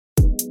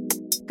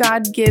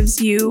God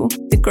gives you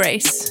the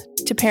grace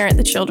to parent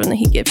the children that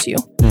he gives you,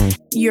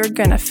 you're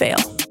going to fail.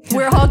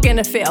 We're all going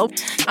to fail.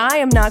 I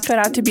am not cut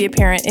out to be a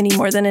parent any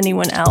more than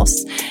anyone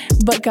else,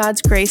 but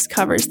God's grace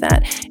covers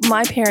that.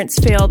 My parents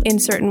failed in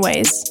certain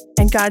ways,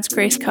 and God's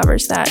grace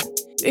covers that.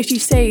 If you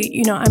say,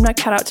 I'm not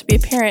cut out to be a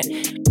parent,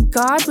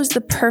 God was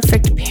the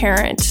perfect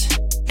parent,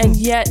 and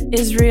yet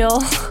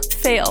Israel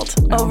failed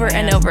over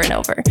and over and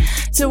over.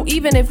 So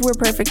even if we're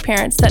perfect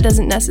parents, that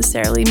doesn't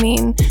necessarily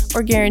mean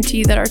or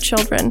guarantee that our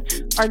children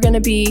are going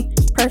to be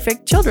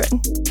perfect children.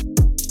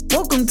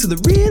 Welcome to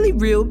the Really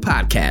Real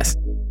Podcast.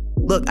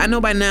 Look, I know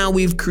by now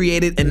we've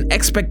created an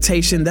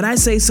expectation that I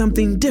say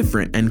something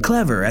different and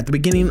clever at the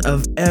beginning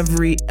of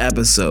every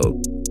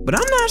episode. But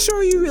I'm not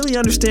sure you really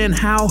understand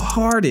how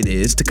hard it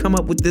is to come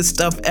up with this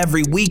stuff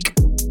every week.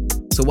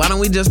 So why don't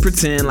we just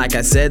pretend like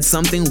I said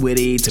something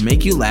witty to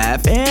make you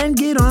laugh and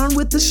get on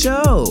with the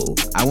show?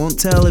 I won't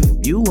tell if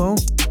you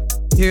won't.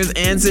 Here's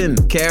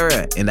Ansen,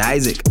 Kara, and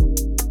Isaac.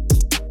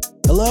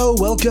 Hello,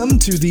 welcome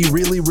to the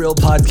Really Real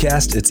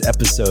Podcast. It's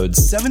episode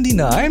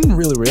 79.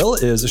 Really Real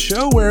is a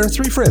show where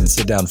three friends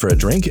sit down for a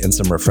drink and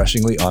some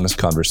refreshingly honest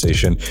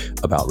conversation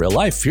about real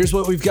life. Here's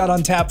what we've got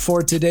on tap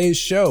for today's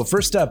show.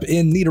 First up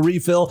in Need a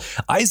Refill,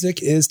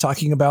 Isaac is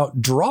talking about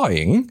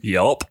drawing.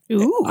 Yup.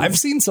 Ooh. I've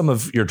seen some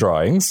of your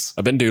drawings.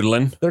 I've been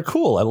doodling. They're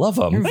cool. I love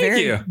them.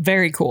 Thank you.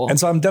 Very cool. And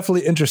so I'm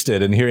definitely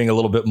interested in hearing a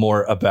little bit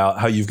more about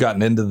how you've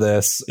gotten into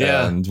this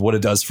and what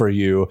it does for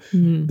you.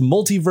 The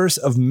Multiverse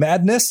of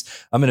Madness.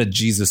 I'm in a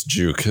Jesus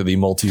juke, the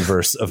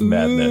Multiverse of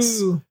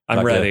Madness. Ooh.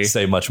 I'm ready. To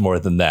say much more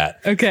than that.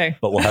 Okay.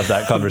 But we'll have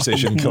that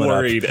conversation coming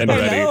up and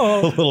ready.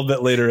 a little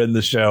bit later in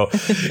the show.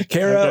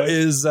 Kara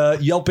is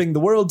yelping the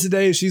world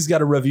today. She's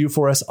got a review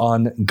for us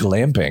on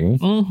glamping.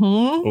 Mm-hmm.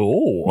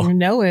 Oh. You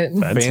know it.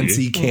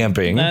 Fancy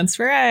camping. That's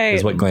right.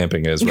 Is what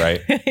glamping is, right?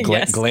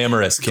 Yes.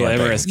 Glamorous camping.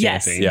 Glamorous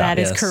Yes, camping. that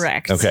is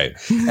correct. Okay.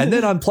 And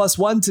then on plus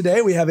one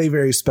today, we have a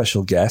very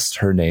special guest.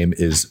 Her name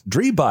is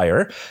Dri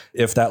Bayer.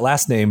 If that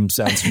last name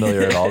sounds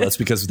familiar at all, that's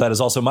because that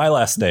is also my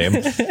last name.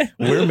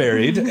 We're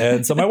married.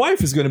 And so my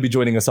wife is going to be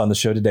joining us on the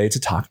show today to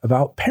talk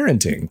about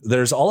parenting.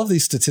 There's all of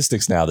these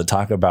statistics now that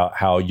talk about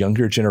how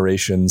younger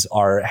generations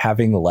are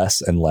having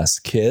less and less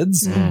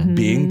kids. Mm-hmm.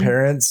 Being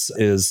parents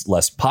is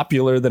less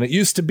popular than it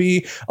used to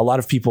be. A lot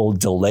of people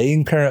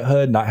delaying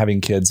parenthood, not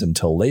having kids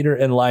until later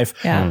in life.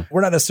 Yeah.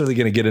 We're not necessarily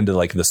going to get into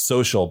like the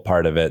social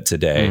part of it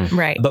today,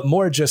 Right. but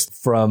more just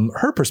from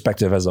her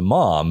perspective as a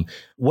mom.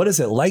 What is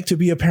it like to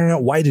be a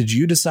parent? Why did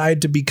you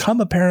decide to become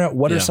a parent?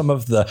 What are some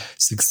of the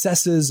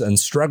successes and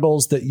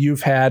struggles that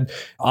you've had?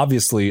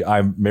 Obviously,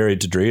 I'm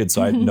married to Dri, and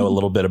so I know a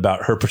little bit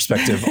about her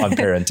perspective on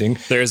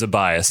parenting. There is a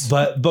bias.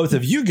 But both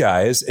of you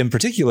guys in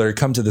particular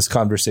come to this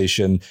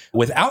conversation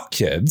without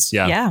kids.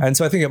 Yeah. And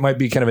so I think it might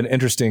be kind of an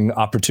interesting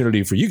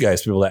opportunity for you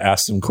guys to be able to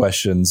ask some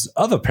questions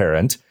of a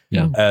parent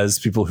as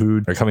people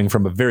who are coming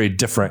from a very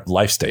different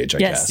life stage, I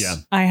guess. Yeah.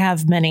 I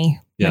have many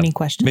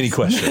questions. Many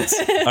questions.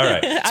 All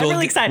right. I'm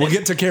really excited. We'll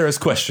get to Kara's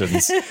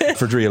questions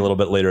for Dri a little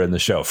bit later in the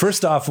show.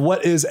 First off,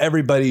 what is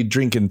everybody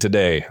drinking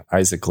today?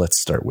 Isaac, let's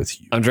start with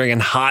you. I'm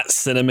drinking hot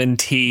cinnamon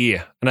tea.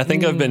 And I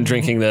think I've been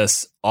drinking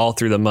this all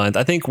through the month.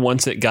 I think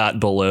once it got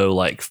below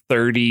like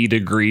 30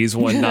 degrees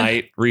one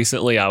night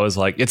recently, I was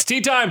like, it's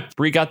tea time.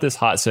 Brie got this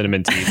hot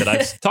cinnamon tea that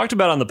I've talked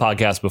about on the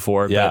podcast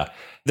before. Yeah. But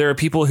there are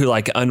people who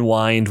like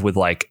unwind with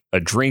like a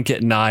drink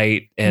at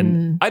night.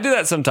 And I do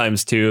that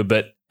sometimes too.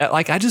 But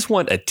like, I just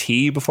want a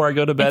tea before I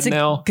go to bed It's a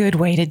now. good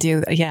way to do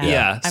that. Yeah.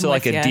 Yeah. I'm So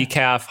like with a ya.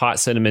 decaf hot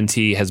cinnamon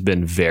tea has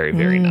been very,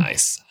 very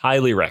nice.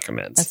 Highly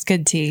recommend. That's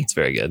good tea. It's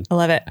very good. I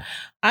love it.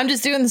 I'm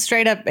just doing the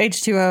straight up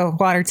H2O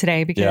water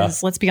today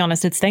because let's be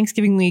honest, it's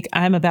Thanksgiving week.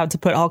 I'm about to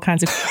put all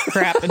kinds of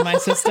crap in my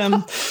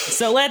system.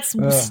 So let's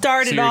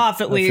start it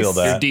off at least. feel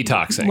that. You're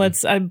detoxing.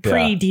 Let's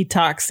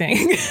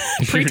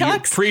pre-detoxing.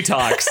 Pre-tox?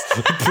 Pre-tox.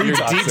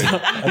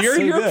 Pre-toxing. You're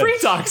so good.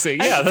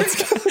 pre-toxing. Yeah,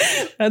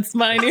 that's That's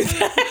my new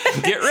thing.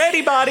 get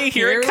ready, body.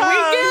 Here it comes.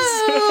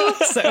 We go.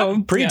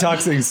 So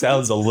Pre-toxing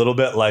sounds a little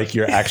bit like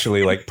you're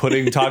actually like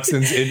putting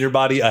toxins in your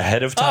body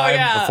ahead of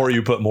time before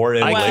you put more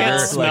in I later.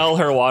 can't smell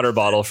her water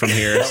bottle from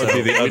here. That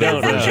would be the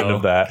other version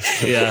of that.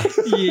 Yeah.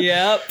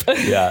 Yep.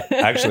 Yeah,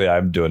 actually,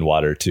 I'm doing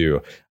water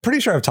too. Pretty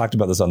sure I've talked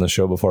about this on the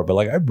show before, but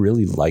like I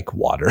really like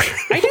water.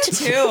 I do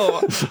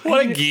too.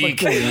 What a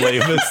geek. Like the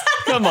lamest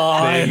Come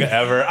on. thing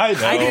ever. I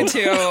know. I do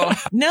too.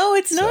 No,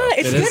 it's not.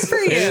 It's good for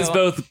you. It is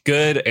both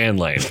good and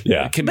lame.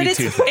 Yeah. It can But be it's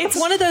two things. it's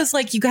one of those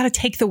like you got to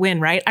take the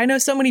win, right? I know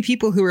so many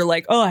people who are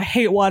like, "Oh, I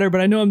hate water,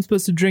 but I know I'm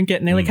supposed to drink it,"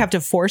 and they like have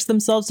to force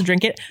themselves to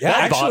drink it. Yeah,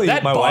 That actually,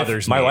 that my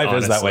bothers wife me,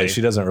 is that way. honestly.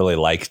 She doesn't really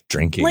like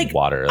drinking Like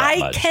water that I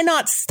much.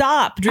 cannot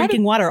stop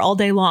drinking water all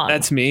day long.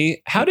 That's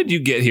me. How did you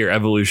get here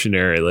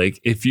evolutionary? Like,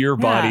 if your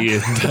body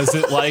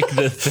doesn't like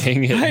the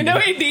thing, I know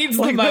he needs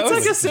the like, most.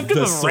 that's like a symptom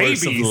The of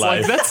source of rabies.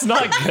 life. Like, that's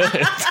not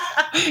good.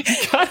 You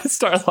gotta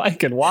start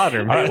liking water,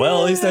 man. All right, well,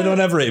 at least I don't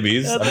have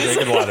rabies. I'm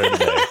drinking water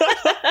today.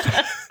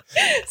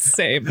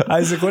 Same.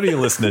 Isaac, what are you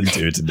listening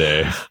to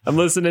today? I'm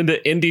listening to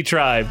Indie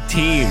Tribe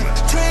Team.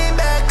 Dream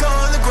back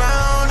on the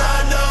ground.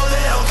 I know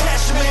they'll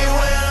catch me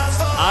when I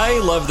fall. I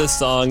love this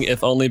song,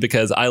 if only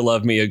because I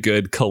love me a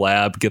good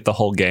collab, get the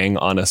whole gang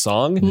on a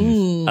song.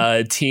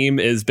 Team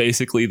is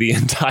basically the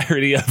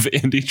entirety of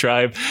Indie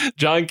Tribe.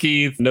 John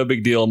Keith, No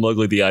Big Deal,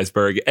 Mowgli the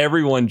Iceberg,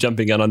 everyone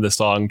jumping in on the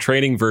song,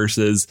 trading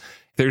verses.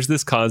 There's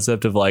this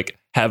concept of like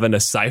having a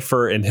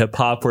cipher in hip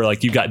hop where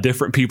like you got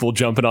different people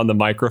jumping on the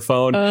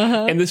microphone.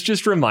 And this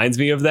just reminds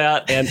me of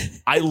that. And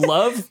I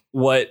love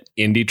what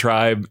Indie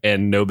Tribe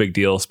and No Big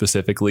Deal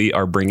specifically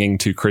are bringing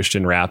to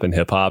Christian rap and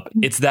hip hop.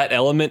 It's that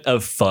element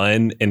of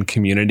fun and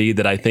community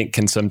that I think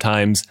can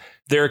sometimes,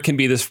 there can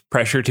be this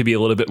pressure to be a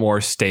little bit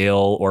more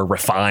stale or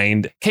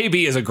refined.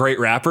 KB is a great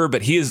rapper,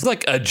 but he is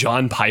like a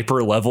John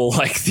Piper level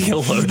like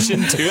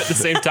theologian too at the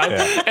same time.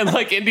 And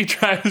like Indie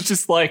Tribe is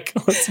just like,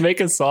 let's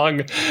make a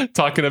song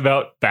talking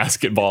about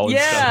basketball and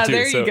stuff too.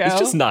 There you go. It's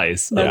just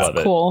nice. That's I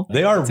love cool.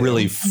 They are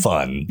really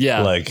fun.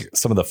 Yeah. Like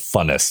some of the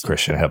funnest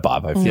Christian hip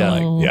hop, I feel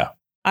like. Yeah.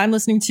 I'm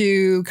listening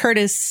to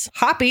Curtis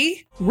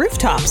Hoppy,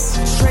 Rooftops.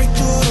 Straight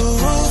to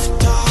the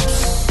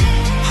rooftops.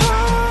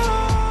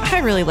 I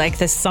really like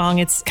this song.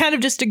 It's kind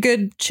of just a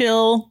good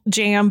chill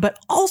jam, but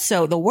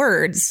also the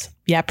words.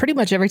 Yeah, pretty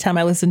much every time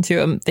I listen to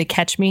them, they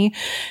catch me.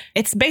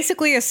 It's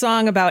basically a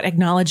song about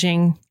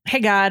acknowledging, hey,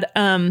 God,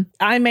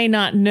 I may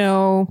not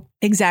know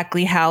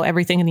exactly how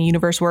everything in the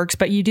universe works,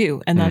 but you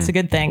do. And that's a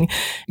good thing.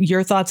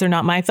 Your thoughts are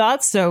not my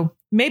thoughts. So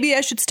maybe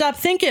I should stop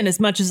thinking as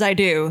much as I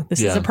do.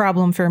 This is a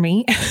problem for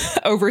me.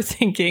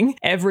 Overthinking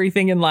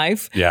everything in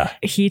life. Yeah.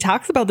 He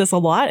talks about this a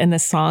lot in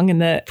this song.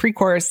 And the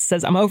pre-chorus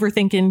says, I'm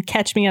overthinking,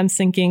 catch me, I'm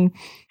sinking.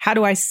 How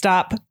do I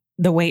stop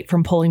the weight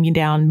from pulling me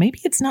down? Maybe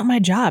it's not my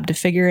job to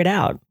figure it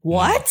out.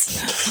 What?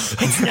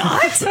 It's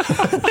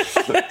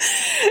not?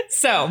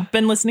 So,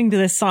 been listening to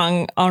this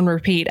song on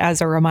repeat as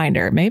a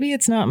reminder. Maybe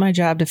it's not my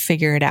job to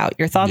figure it out.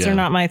 Your thoughts are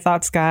not my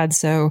thoughts, God.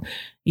 So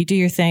you do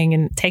your thing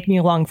and take me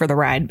along for the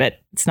ride, but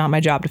it's not my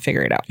job to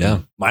figure it out.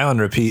 Yeah. My on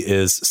repeat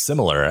is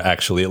similar,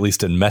 actually, at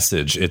least in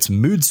message. It's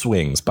Mood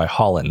Swings by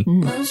Holland.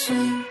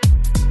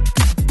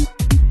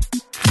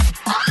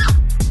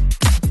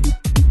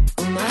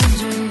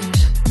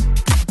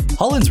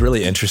 Holland's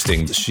really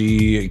interesting.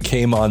 She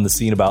came on the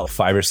scene about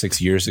 5 or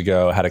 6 years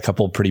ago, had a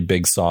couple pretty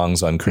big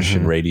songs on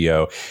Christian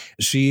radio.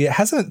 She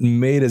hasn't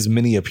made as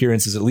many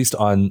appearances, at least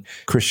on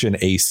Christian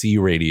AC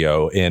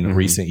radio in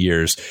recent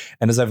years.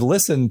 And as I've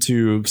listened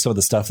to some of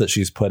the stuff that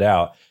she's put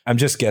out, I'm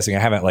just guessing, I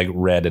haven't like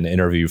read an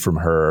interview from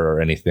her or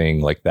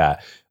anything like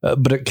that.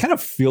 But it kind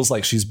of feels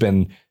like she's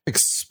been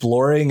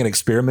exploring and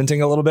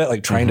experimenting a little bit,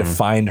 like trying to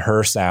find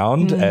her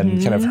sound and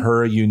kind of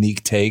her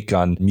unique take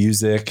on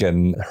music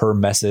and her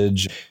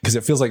message. Because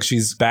it feels like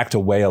she's backed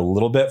away a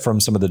little bit from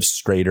some of the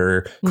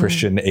straighter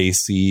Christian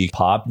AC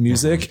pop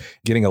music,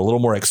 getting a little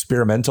more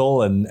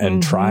experimental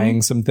and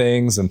trying some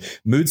things. And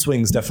Mood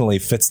Swings definitely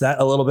fits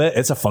that a little bit.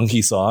 It's a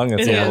funky song.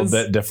 It's a little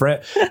bit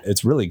different.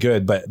 It's really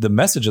good. But the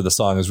message of the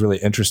song is really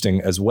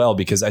interesting as well,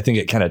 because I think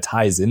it kind of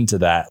ties into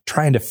that,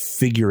 trying to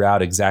figure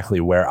out exactly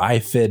where I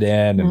fit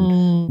in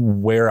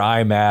and where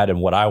I'm at and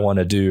what I want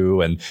to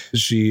do. And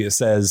she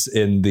says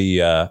in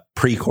the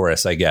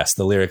pre-chorus, I guess,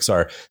 the lyrics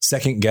are,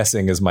 second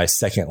guessing is my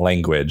second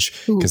language,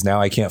 because now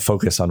I can't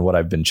focus on what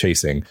I've been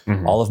chasing.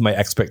 All of my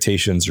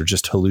expectations are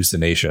just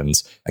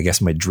hallucinations. I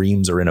guess my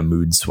dreams are in a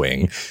mood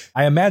swing.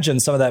 I imagine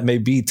some of that may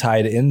be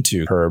tied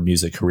into her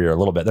music career a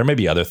little bit. There may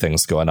be other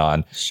things going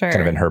on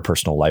kind of in her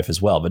personal life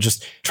as well, but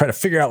just try to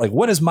figure out like,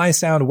 what is my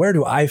sound? Where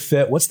do I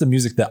fit? What's the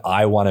music that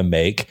I want to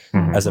make,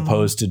 as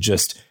opposed to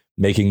just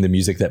making the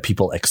music that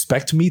people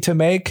expect me to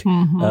make,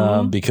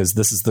 because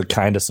this is the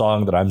kind of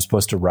song that I'm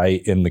supposed to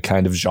write in the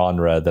kind of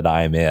genre that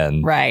I'm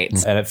in. Right.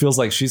 And it feels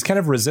like she's kind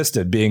of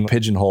resisted being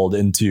pigeonholed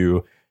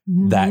into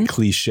that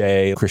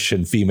cliche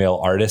Christian female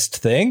artist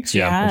thing.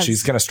 Yeah. And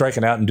she's kind of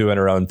striking out and doing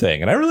her own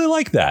thing. And I really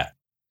like that.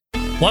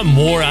 Want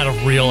more out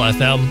of Real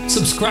FM?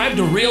 Subscribe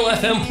to Real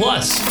FM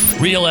Plus.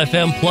 Real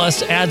FM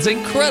Plus adds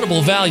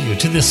incredible value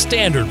to the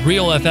standard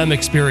Real FM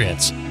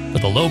experience.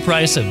 With a low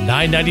price of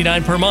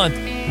 $9.99 per month,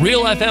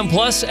 Real FM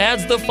Plus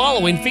adds the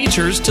following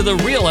features to the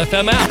Real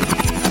FM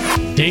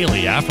app.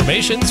 Daily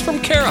affirmations from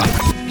Kara.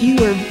 You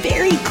are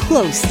very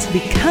close to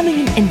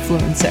becoming an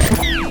influencer.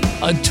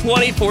 A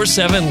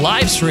 24/7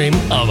 live stream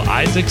of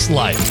Isaac's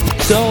life.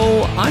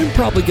 So I'm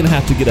probably going to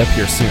have to get up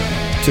here soon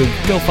to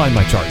go find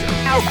my charger.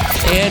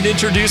 And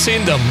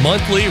introducing the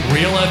monthly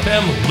Real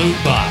FM Loot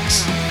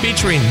Box,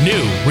 featuring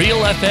new Real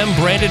FM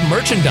branded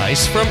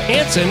merchandise from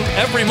Ansen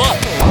every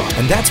month.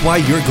 And that's why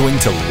you're going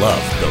to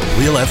love the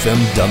Real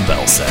FM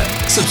dumbbell set.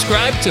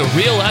 Subscribe to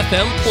Real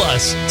FM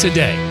Plus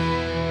today,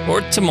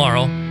 or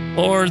tomorrow,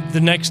 or the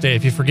next day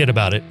if you forget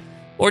about it,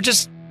 or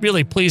just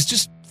really, please,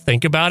 just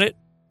think about it.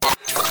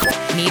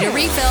 Need a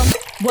refill?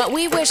 What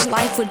we wish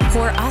life would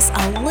pour us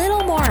a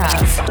little more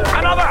of.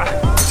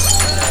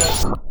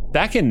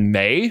 Back in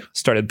May,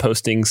 started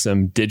posting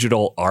some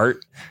digital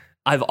art.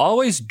 I've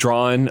always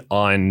drawn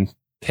on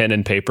pen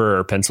and paper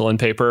or pencil and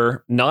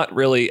paper, not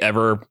really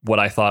ever what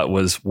I thought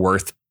was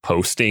worth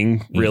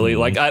posting really.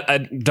 Like I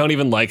don't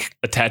even like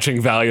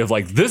attaching value of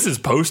like, this is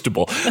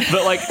postable,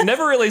 but like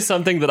never really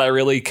something that I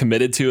really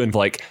committed to and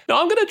like, no,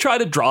 I'm going to try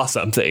to draw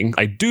something.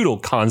 I doodle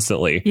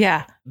constantly.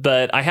 Yeah.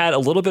 But I had a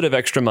little bit of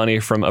extra money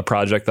from a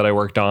project that I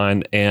worked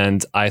on,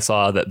 and I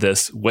saw that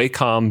this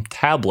Wacom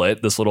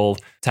tablet, this little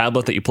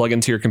tablet that you plug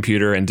into your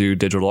computer and do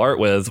digital art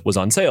with, was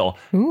on sale.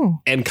 Ooh.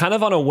 And kind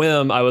of on a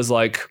whim, I was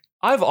like,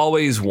 I've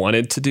always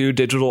wanted to do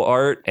digital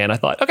art, and I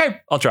thought,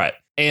 okay, I'll try it.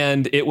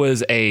 And it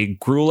was a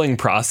grueling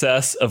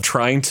process of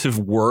trying to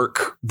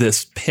work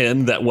this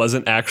pen that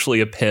wasn't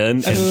actually a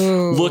pen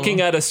and looking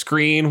at a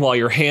screen while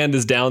your hand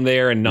is down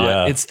there and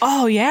not. It's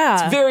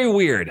very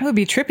weird. It would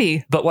be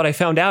trippy. But what I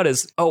found out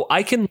is,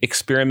 I can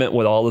experiment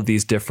with all of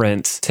these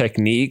different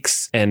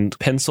techniques and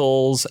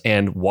pencils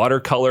and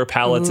watercolor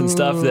palettes and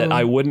stuff that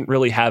I wouldn't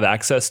really have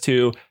access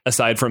to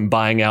aside from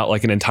buying out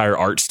like an entire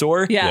art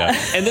store. Yeah.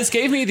 And this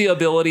gave me the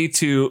ability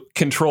to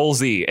Control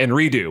Z and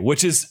redo,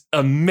 which is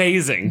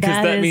amazing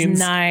because that means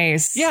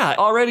nice. Yeah,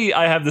 already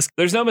I have this.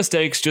 There's no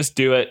mistakes, just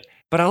do it.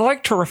 But I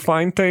like to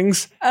refine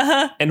things.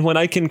 And when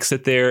I can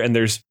sit there and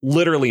there's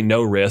literally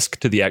no risk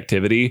to the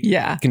activity,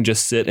 I can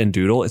just sit and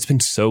doodle. It's been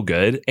so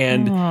good.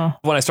 And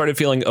when I started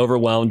feeling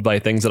overwhelmed by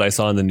things that I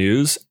saw in the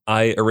news,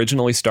 I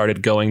originally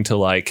started going to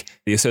like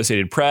the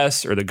Associated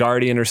Press or the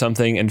Guardian or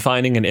something and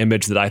finding an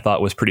image that I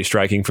thought was pretty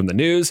striking from the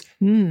news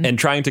and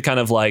trying to kind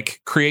of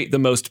like create the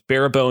most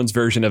bare bones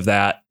version of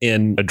that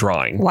in a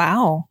drawing.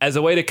 Wow. As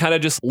a way to kind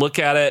of just look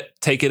at it,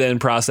 take it in,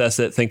 process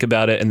it, think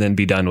about it, and then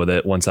be done with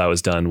it once I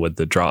was done with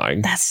the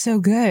drawing. That's so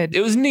good.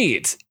 It was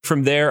neat.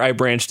 From there, I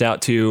branched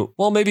out to,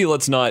 well, maybe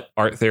let's not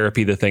art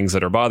therapy the things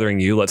that are bothering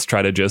you. Let's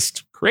try to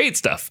just create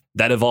stuff.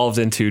 That evolved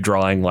into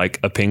drawing like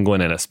a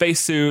penguin in a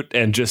spacesuit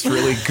and just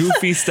really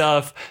goofy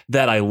stuff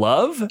that I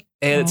love.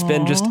 And it's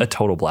been just a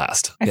total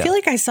blast. I feel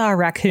like I saw a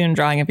raccoon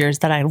drawing of yours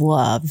that I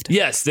loved.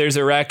 Yes, there's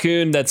a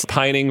raccoon that's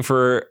pining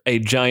for a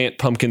giant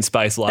pumpkin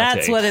spice latte.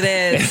 That's what it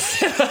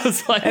is.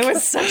 It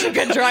was such a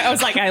good drawing. I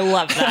was like, I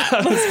love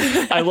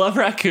that. I love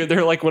raccoon.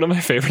 They're like one of my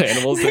favorite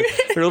animals. They're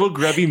little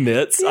grubby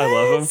mitts. I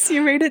love them.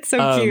 You made it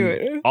so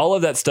cute. All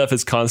of that stuff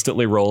is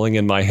constantly rolling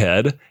in my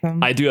head.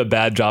 I do a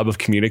bad job of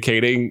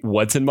communicating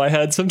what's in my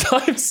head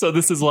sometimes. So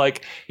this is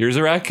like, here's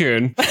a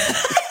raccoon.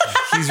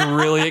 He's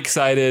really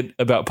excited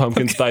about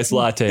pumpkin spice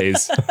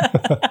lattes.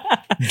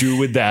 Do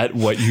with that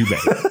what you may.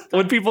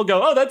 When people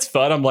go, oh, that's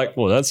fun, I'm like,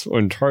 well, that's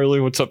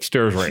entirely what's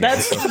upstairs right now.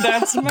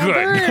 That's my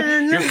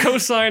brain. You're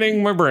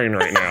co-signing my brain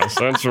right now,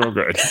 so that's real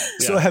good.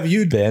 So have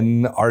you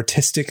been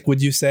artistic,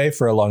 would you say,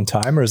 for a long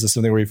time? Or is this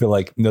something where you feel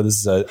like, no, this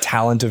is a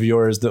talent of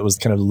yours that was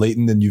kind of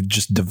latent and you've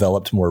just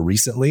developed more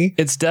recently?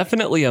 It's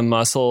definitely a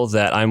muscle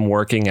that I'm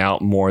working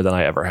out more than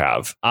I ever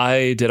have.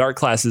 I did art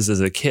classes as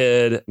a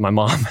kid. My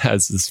mom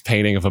has this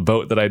painting of a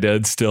boat that I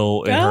did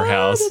still in her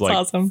house, like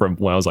awesome. From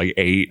when I was like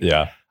 8.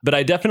 Yeah. But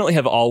I definitely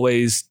have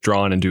always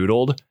drawn and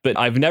doodled, but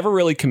I've never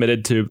really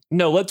committed to,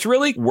 no, let's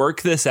really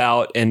work this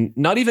out, and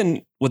not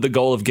even with the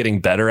goal of getting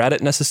better at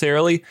it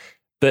necessarily,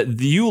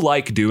 but you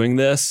like doing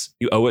this,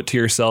 you owe it to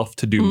yourself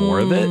to do more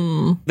of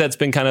it. That's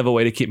been kind of a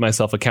way to keep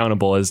myself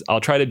accountable, is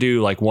I'll try to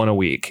do like one a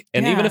week.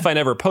 And even if I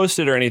never post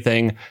it or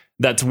anything,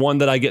 that's one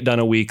that I get done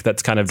a week.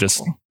 That's kind of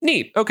just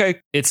neat.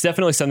 Okay. It's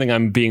definitely something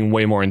I'm being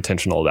way more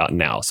intentional about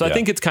now. So I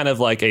think it's kind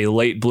of like a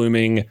late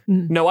blooming,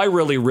 no, I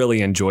really,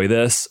 really enjoy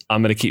this.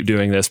 I'm going to keep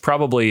doing this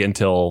probably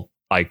until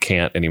I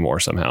can't anymore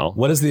somehow.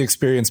 What has the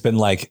experience been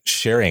like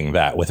sharing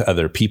that with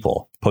other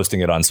people, posting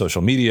it on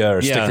social media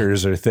or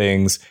stickers or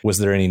things? Was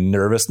there any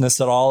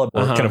nervousness at all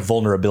or kind of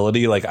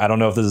vulnerability? Like, I don't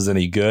know if this is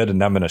any good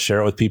and I'm going to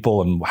share it with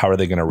people and how are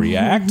they going to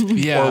react?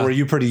 Or were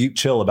you pretty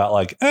chill about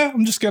like,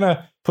 I'm just going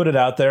to put it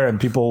out there and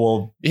people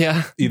will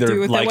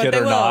either like it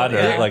or not?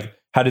 Or like,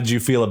 how did you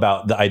feel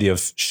about the idea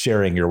of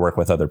sharing your work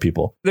with other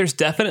people? There's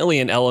definitely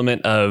an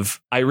element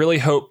of, I really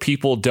hope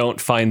people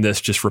don't find this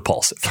just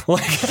repulsive.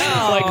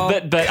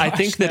 But I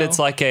think that it's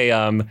like a,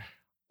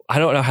 I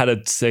don't know how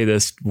to say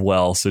this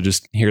well, so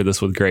just hear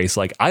this with grace.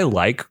 Like, I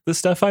like the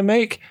stuff I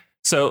make.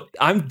 So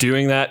I'm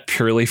doing that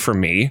purely for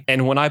me.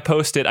 And when I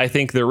post it, I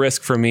think the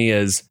risk for me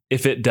is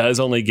if it does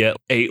only get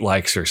 8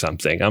 likes or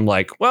something, I'm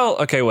like,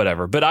 well, okay,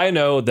 whatever. But I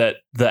know that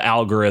the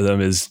algorithm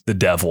is the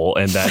devil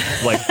and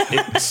that like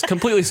it's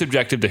completely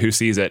subjective to who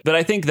sees it. But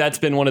I think that's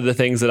been one of the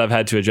things that I've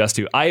had to adjust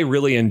to. I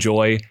really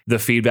enjoy the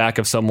feedback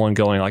of someone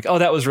going like, oh,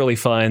 that was really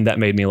fun. That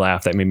made me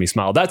laugh. That made me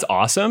smile. That's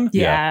awesome.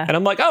 Yeah. And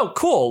I'm like, oh,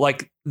 cool.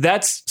 Like,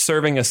 that's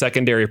serving a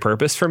secondary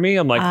purpose for me.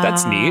 I'm like,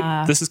 that's neat.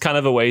 This is kind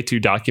of a way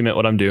to document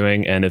what I'm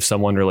doing. And if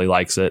someone really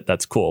likes it,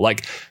 that's cool.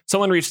 Like,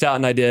 someone reached out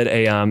and I did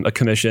a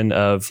commission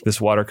of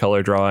this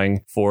watercolor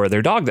drawing for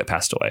their dog that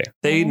passed away.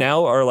 They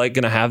now are like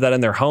going to have that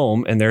in their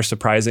home and they're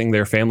surprising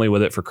their family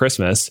with it for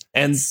Christmas.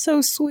 And that's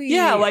so sweet.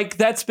 Yeah. Like,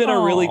 that's been a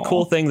really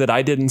cool thing that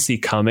I didn't see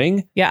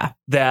coming. Yeah.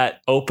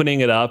 That opening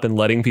it up and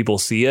letting people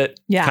see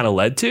it kind of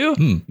led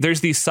to.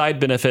 There's these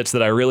side benefits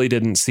that I really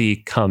didn't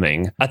see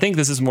coming. I think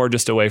this is more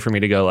just a way for me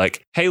to go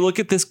like, hey, look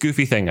at this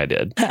goofy thing I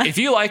did. If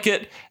you like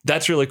it,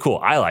 that's really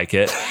cool. I like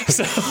it.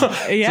 So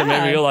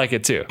maybe you'll like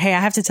it too. Hey, I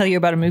have to tell you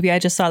about a movie I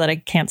just saw that I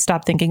can't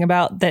stop thinking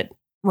about that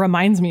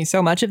reminds me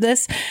so much of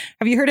this.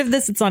 Have you heard of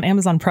this? It's on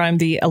Amazon Prime,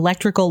 The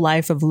Electrical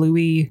Life of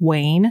Louis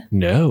Wayne.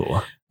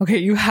 No. Okay,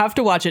 you have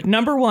to watch it.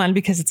 Number one,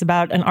 because it's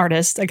about an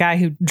artist, a guy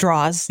who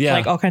draws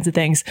like all kinds of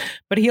things.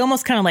 But he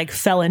almost kind of like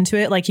fell into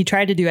it. Like he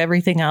tried to do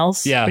everything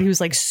else. Yeah. But he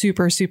was like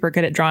super, super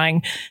good at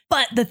drawing.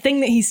 But the thing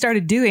that he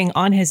started doing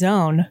on his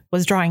own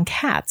was drawing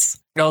cats.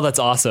 Oh, that's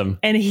awesome.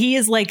 And he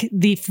is like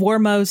the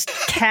foremost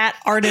cat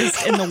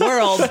artist in the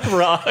world.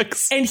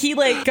 Rocks. And he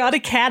like got a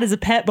cat as a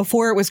pet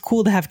before it was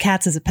cool to have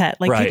cats as a pet.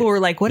 Like people were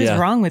like, what is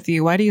wrong with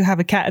you? Why do you have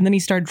a cat? And then he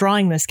started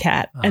drawing this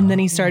cat. And then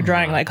he started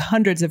drawing like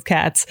hundreds of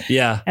cats.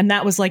 Yeah. And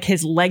that was like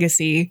his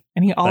legacy.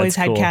 And he always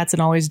had cats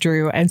and always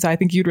drew. And so I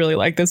think you'd really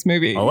like this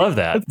movie. I love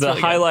that.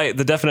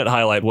 The definite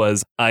highlight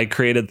was I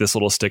created this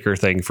little sticker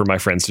thing for my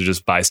friends to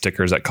just buy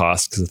stickers at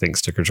cost because I think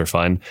stickers are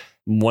fun.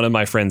 One of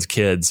my friend's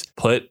kids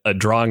put a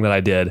drawing that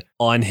I did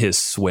on his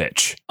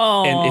Switch.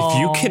 Oh. And if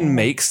you can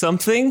make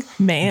something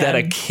that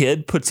a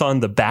kid puts on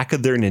the back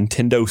of their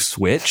Nintendo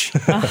Switch,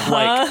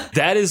 like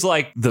that is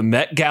like the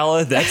Met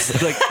Gala.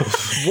 That's like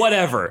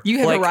whatever. You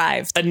have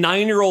arrived. A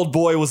 9-year-old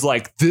boy was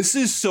like, this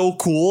is so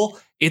cool.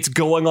 It's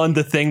going on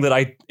the thing that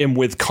I am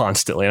with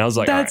constantly. And I was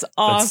like, that's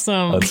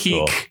awesome. That's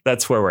peak. Cool.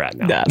 That's where we're at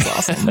now. That's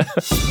awesome.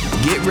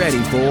 Get ready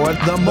for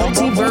the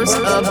Multiverse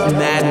of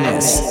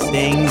Madness.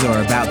 Things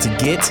are about to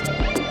get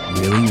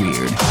really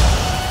weird.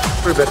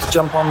 We're about to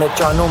jump on that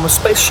ginormous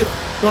spaceship.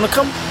 You want to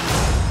come?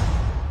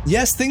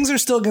 Yes, things are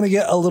still going to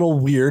get a little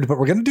weird, but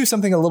we're going to do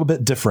something a little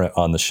bit different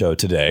on the show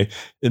today.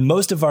 In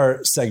most of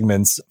our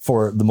segments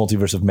for the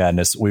Multiverse of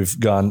Madness, we've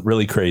gone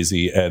really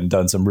crazy and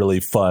done some really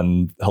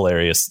fun,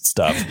 hilarious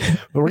stuff.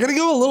 But we're going to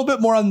go a little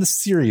bit more on the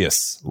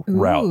serious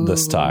route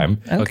this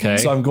time. Okay.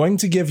 So I'm going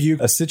to give you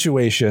a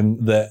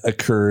situation that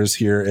occurs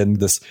here in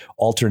this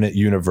alternate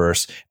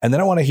universe. And then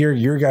I want to hear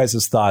your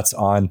guys' thoughts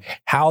on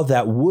how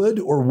that would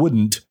or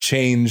wouldn't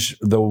change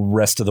the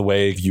rest of the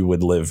way you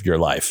would live your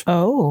life.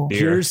 Oh.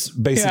 Here's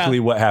basically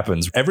what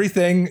happens.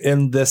 Everything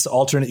in this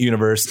alternate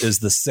universe is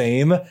the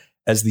same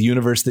as the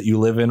universe that you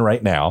live in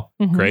right now.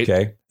 Mm-hmm. Great.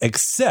 Okay.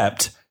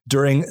 Except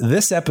during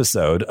this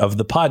episode of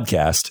the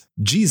podcast,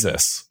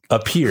 Jesus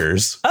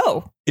appears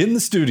in the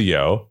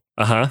studio,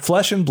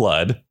 flesh and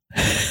blood,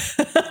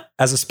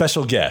 as a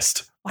special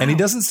guest. Wow. And he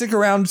doesn't stick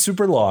around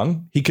super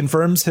long. He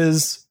confirms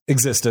his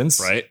existence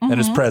and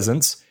his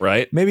presence.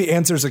 Maybe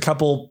answers a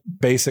couple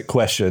basic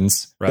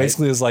questions.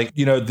 Basically is like,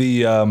 you know,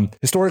 the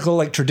historical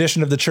like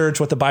tradition of the church,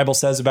 what the Bible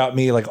says about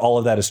me, like all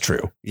of that is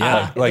true.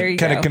 Yeah. Like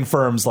kind of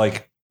confirms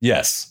like,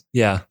 yes.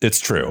 Yeah. It's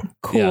true.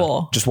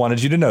 Cool. Just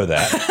wanted you to know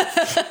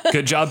that.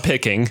 Good job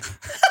picking.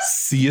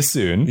 See you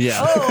soon. Yeah.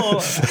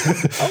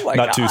 Oh my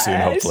Not too soon,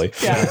 hopefully.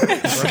 Yeah.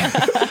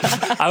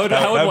 I would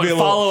want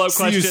follow-up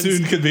questions. See you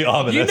soon could be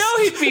ominous. You know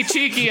he'd be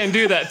cheeky and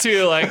do that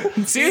too. Like,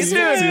 see you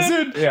soon. See you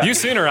soon. Yeah. You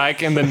sooner,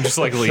 Ike, and then just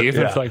like leave.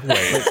 Yeah. It's like,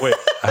 wait.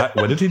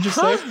 What did he just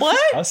say?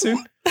 What? How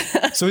soon?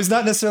 So he's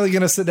not necessarily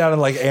going to sit down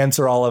and like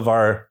answer all of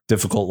our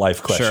difficult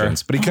life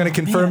questions, but he kind of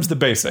confirms the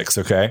basics.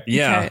 Okay.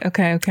 Yeah.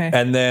 Okay.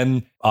 And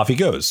then off he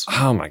goes.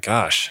 Oh my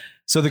gosh.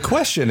 So the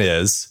question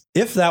is,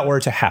 if that were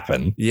to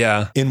happen,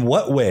 in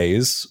what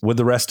ways would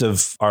the rest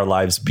of our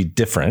lives be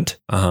different?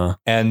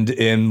 And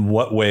in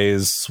what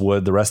ways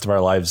would the rest of our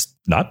lives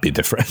not be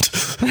different?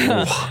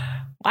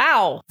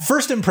 Wow.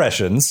 First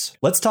impressions.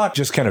 Let's talk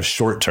just kind of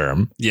short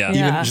term. Yeah.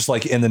 Even just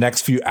like in the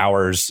next few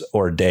hours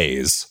or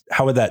days.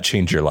 How would that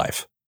change your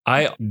life?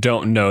 I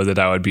don't know that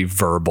I would be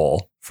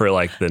verbal for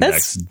like the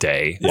next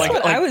day. That's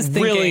what I was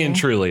thinking. Really and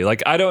truly.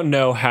 Like, I don't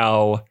know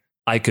how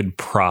I could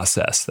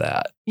process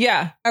that.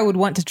 Yeah. I would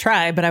want to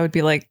try, but I would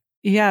be like,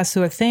 yeah,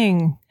 so a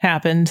thing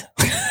happened.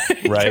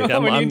 Right.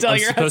 I'm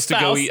supposed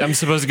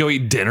to go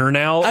eat dinner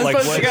now. I'm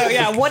supposed to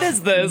go, what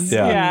is this?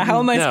 Yeah. How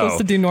am I supposed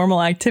to do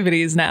normal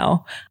activities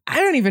now? I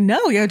don't even know.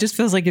 It just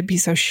feels like it'd be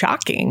so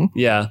shocking.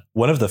 Yeah.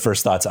 One of the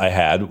first thoughts I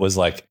had was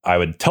like, I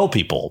would tell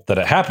people that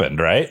it happened,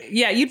 right?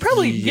 Yeah, you'd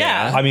probably,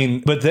 I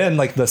mean, but then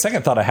like the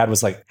second thought I had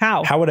was like,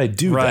 how would I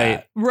do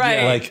that? Right.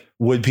 Yeah, like,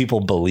 would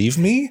people believe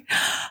me?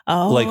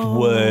 Like,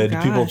 would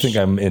people think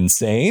I'm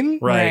insane?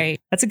 Right.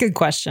 That's a good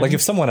question. Like,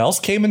 if someone else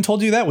came and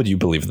told you that, would you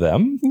believe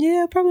them?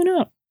 Yeah, probably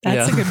not.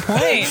 That's a good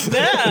point.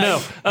 Yeah.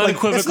 No,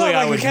 unequivocally,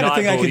 I would the kind of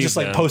thing I could just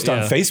like post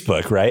on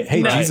Facebook, right?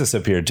 Hey, Jesus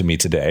appeared to me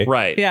today.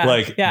 Right. Yeah.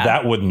 Like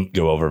that wouldn't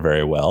go over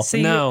very well.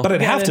 So but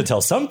I'd have to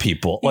tell some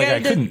people. Like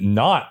I couldn't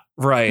not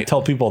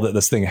tell people that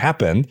this thing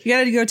happened. You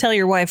got to go tell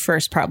your wife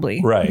first,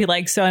 probably. Right. Be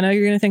like, so I know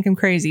you're going to think I'm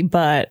crazy,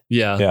 but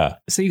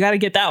so you got to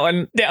get that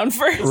one down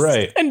first,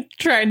 right? And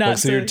try not to.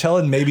 So you're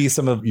telling maybe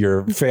some of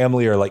your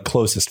family or like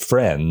closest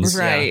friends,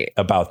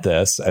 about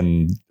this,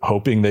 and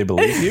hoping they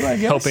believe you. I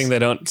guess hoping they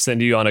don't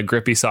send you on a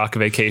grippy sock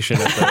vacation,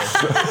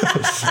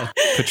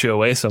 put you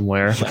away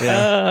somewhere.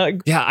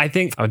 Yeah, I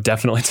think I would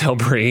definitely tell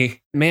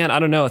Bri. Man, I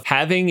don't know,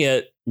 having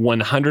it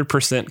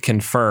 100%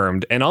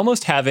 confirmed and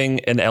almost having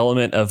an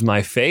element of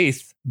my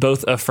faith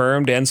both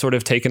affirmed and sort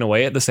of taken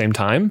away at the same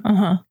time.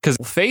 Because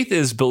faith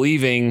is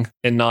believing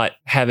and not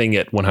having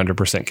it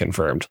 100%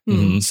 confirmed.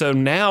 So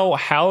now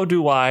how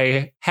do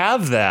I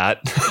have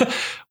that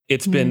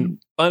it's been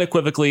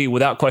unequivocally,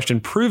 without question,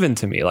 proven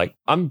to me. Like,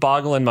 I'm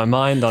boggling my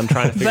mind on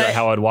trying to figure out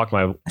how I'd walk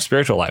my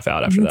spiritual life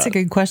out after that. That's a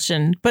good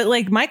question. But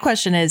like, my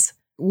question is,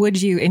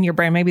 would you, in your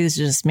brain, maybe this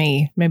is just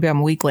me, maybe I'm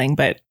a weakling,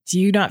 but do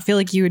you not feel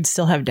like you would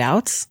still have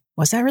doubts?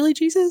 Was that really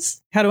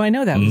Jesus? How do I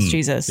know that was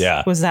Jesus?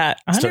 Yeah. Was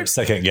that 100? Start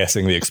second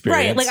guessing the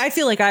experience. Right. Like, I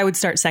feel like I would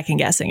start second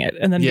guessing it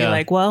and then be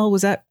like, well,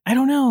 was that, I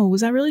don't know.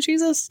 Was that really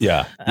Jesus?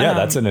 Yeah. Yeah.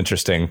 That's an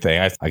interesting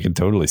thing. I could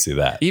totally see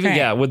that.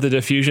 Even, with the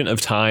diffusion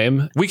of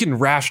time, we can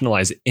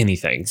rationalize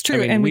anything. It's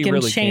true. And we can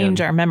really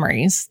change our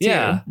memories. Too.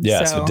 Yeah.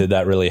 Yeah. So did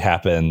that really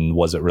happen?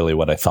 Was it really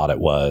what I thought it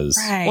was?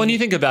 Right. Well, and you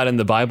think about in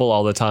the Bible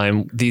all the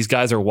time, these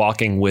guys are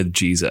walking with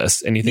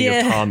Jesus, and you think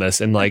of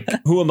Thomas, and like,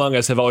 who among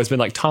us have always been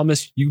like,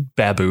 Thomas, you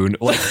baboon?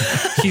 Like,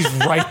 he's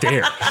right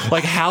there.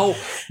 Like,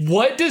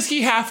 what does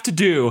he have to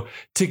do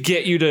to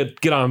get you to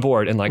get on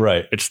board? And like,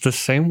 it's the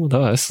same with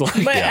us.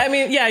 Like, but I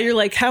mean, you're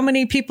like, how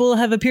many people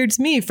have appeared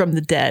to me from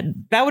the dead?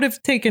 That would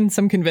have taken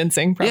some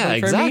convincing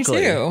probably for me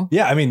too.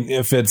 Yeah. I mean,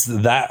 if it's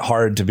that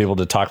hard to be able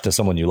to talk to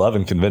someone you love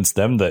and convince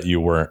them that you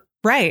weren't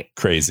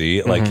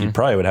crazy, like you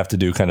probably would have to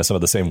do kind of some of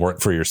the same work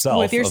for yourself.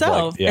 With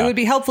yourself. It would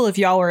be helpful if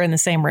y'all were in the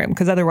same room,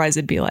 because otherwise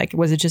it'd be like,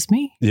 was it just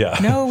me? Yeah.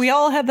 No, we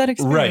all had that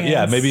experience. Right.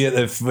 Yeah. Maybe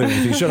if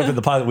you showed up in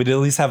the pod, we'd at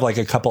least have like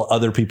a couple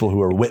other people who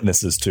are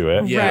witnesses to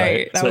it. Yeah.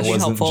 Right. That would be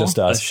helpful. Just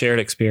us. A shared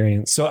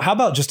experience. So how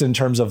about just in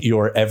terms of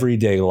your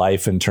everyday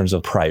life, in terms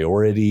of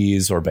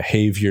priorities or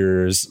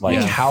behaviors, like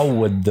how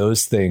would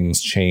those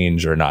things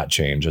change or not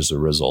change as a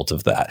result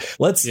of that?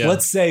 Let's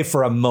say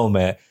for a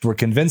moment, we're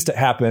convinced it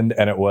happened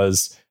and it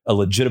was a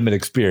legitimate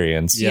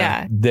experience.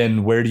 Yeah.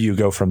 Then where do you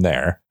go from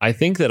there? I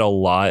think that a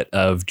lot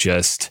of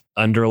just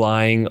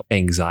underlying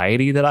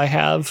anxiety that I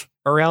have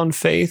around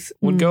faith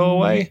would go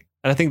away.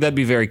 And I think that'd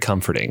be very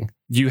comforting.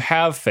 You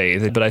have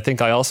faith, but I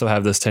think I also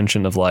have this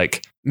tension of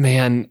like,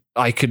 man,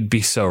 I could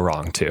be so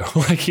wrong too.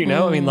 Like,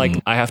 I mean,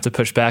 like, I have to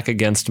push back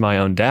against my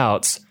own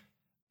doubts.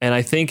 And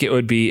I think it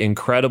would be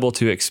incredible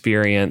to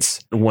experience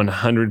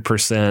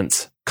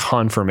 100%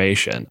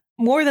 confirmation.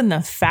 More than the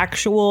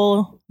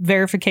factual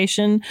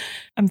verification,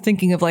 I'm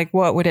thinking of like,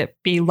 what would it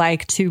be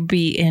like to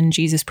be in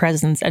Jesus'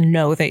 presence and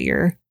know that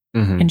you're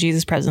in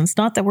Jesus' presence?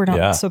 Not that we're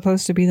not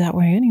supposed to be that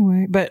way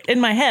anyway, but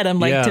in my head, I'm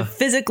like, to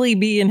physically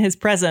be in his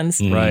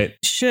presence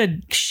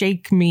should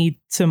shake me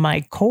to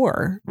my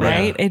core,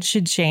 right? It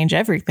should change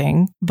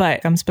everything,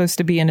 but I'm supposed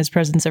to be in his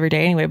presence every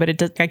day anyway,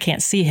 but I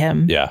can't see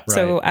him. Yeah.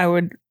 So I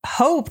would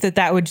hope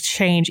that would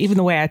change even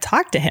the way I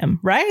talk to him,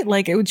 right?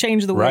 Like, it would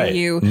change the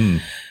way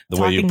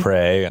the way you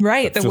pray.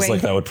 Right. It feels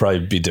like that would probably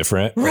be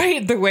different.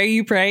 Right. The way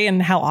you pray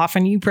and how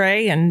often you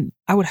pray. And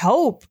I would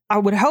hope,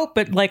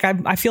 but like,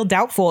 I feel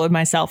doubtful of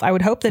myself. I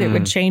would hope that it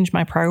would change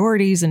my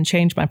priorities and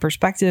change my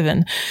perspective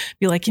and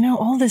be like,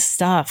 all this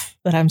stuff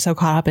that I'm so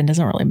caught up in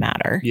doesn't really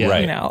matter. Yeah.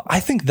 Right. I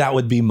think that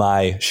would be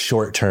my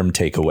short-term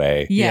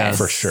takeaway. Yes.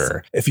 For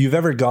sure. If you've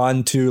ever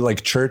gone to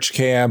like church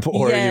camp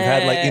or you've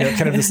had like,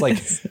 kind of this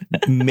like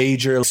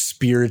major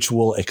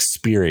spiritual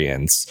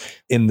experience,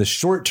 in the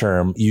short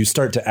term, you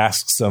start to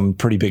ask some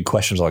pretty big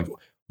questions like,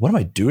 what am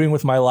I doing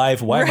with my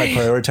life? Why am I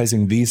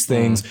prioritizing these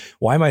things?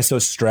 Why am I so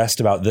stressed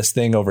about this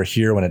thing over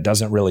here when it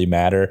doesn't really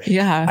matter?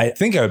 Yeah. I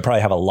think I would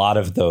probably have a lot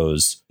of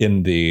those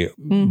in the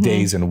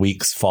days and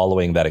weeks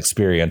following that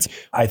experience.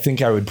 I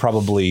think I would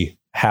probably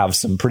have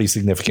some pretty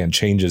significant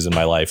changes in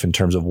my life in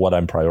terms of what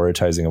I'm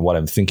prioritizing and what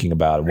I'm thinking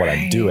about and what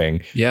I'm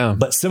doing. Yeah.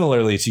 But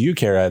similarly to you,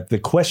 Kara, the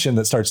question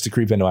that starts to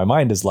creep into my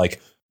mind is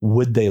like,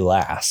 would they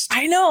last?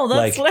 I know.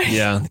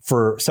 That's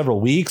for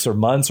several weeks or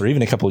months or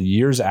even a couple of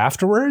years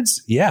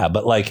afterwards. Yeah.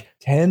 But like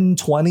 10,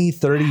 20,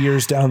 30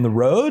 years down the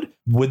road,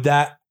 would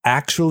that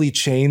actually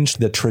change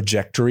the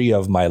trajectory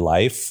of my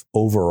life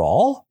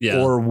overall?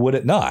 Yeah. Or would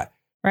it not?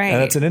 Right.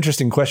 And that's an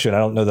interesting question. I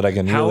don't know that I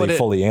can really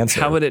fully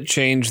answer. How would it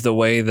change the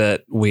way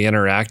that we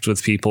interact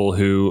with people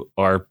who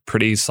are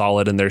pretty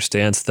solid in their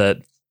stance that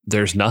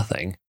there's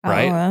nothing,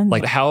 right?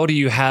 Like, how do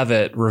you have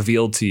it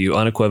revealed to you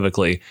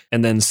unequivocally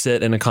and then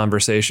sit in a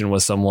conversation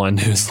with someone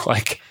who's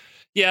like,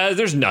 yeah,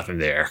 there's nothing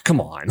there.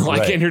 Come on.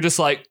 Like, and you're just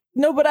like,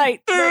 no, but I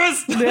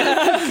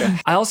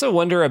also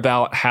wonder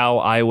about how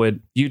I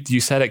would, you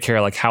said it,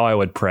 Kara, like how I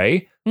would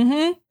pray.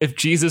 If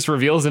Jesus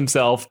reveals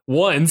himself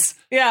once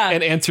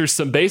and answers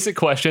some basic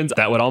questions,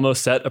 that would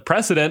almost set a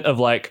precedent of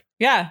like,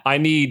 I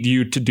need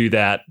you to do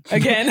that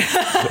again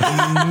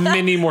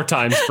many more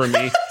times for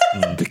me.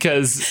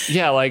 Because,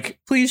 like,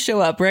 please show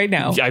up right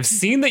now. I've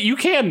seen that you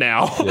can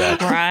now.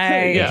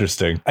 Right.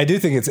 Interesting. I do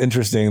think it's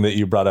interesting that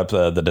you brought up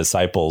the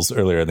disciples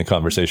earlier in the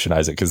conversation,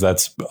 Isaac, because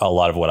that's a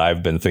lot of what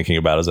I've been thinking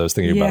about as I was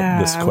thinking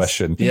about this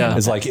question.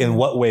 Is like, in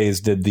what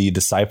ways did the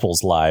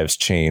disciples' lives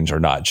change or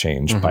not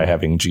change by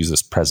having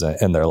Jesus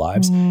present in their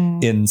lives?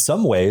 In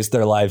some ways,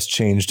 their lives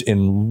changed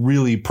in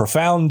really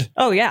profound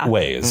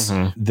ways.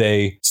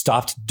 They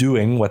stopped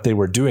doing what they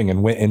were doing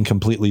and went in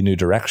completely new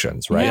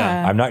directions, right?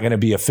 I'm not going to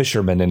be a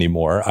fisherman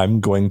anymore.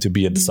 I'm going to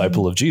be a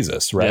disciple of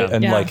Jesus, right?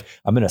 And like,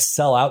 I'm going to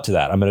sell out to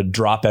that. I'm going to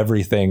drop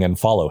everything and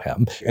follow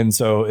him. And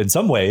so in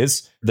some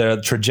ways,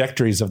 the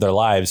trajectories of their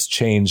lives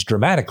changed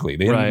dramatically.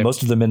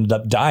 Most of them ended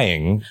up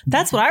dying.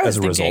 That's what I was as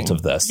a thinking. result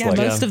of this. Yeah,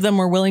 most of them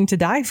were willing to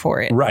die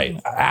for it. Right.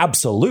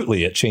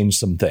 Absolutely. It changed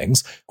some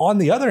things. On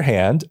the other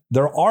hand,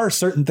 there are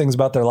certain things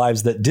about their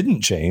lives that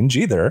didn't change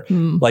either.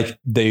 Like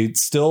they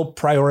still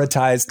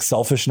prioritized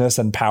selfishness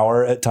and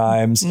power at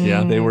times.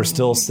 Yeah. They were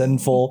still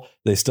sinful.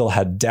 They still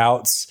had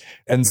doubts.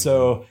 And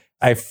so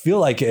I feel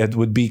like it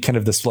would be kind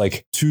of this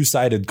like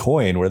two-sided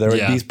coin where there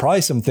would be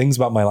probably some things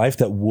about my life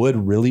that would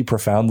really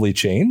profoundly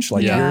change.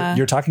 Like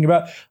you're talking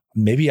about.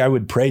 Maybe I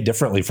would pray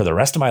differently for the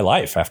rest of my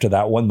life after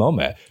that one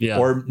moment. Yeah.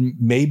 Or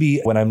maybe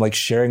when I'm like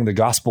sharing the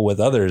gospel with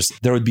others,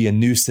 there would be a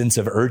new sense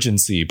of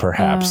urgency,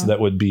 perhaps,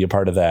 that would be a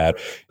part of that.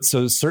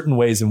 So certain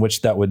ways in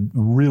which that would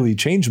really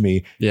change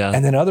me. Yeah.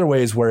 And then other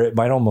ways where it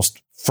might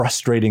almost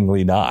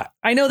frustratingly not.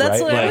 I know that's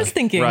what I was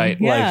thinking. Right.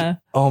 Yeah. Like,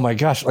 oh my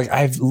gosh, like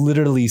I've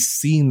literally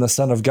seen the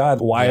Son of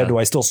God. Why do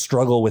I still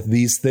struggle with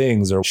these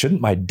things? Or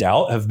shouldn't my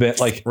doubt have been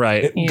like,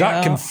 it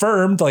got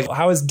confirmed? Like,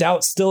 how is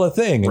doubt still a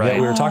thing? And yet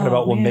we were talking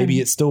about, well,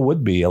 maybe it still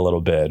would be a little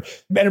bit.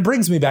 And it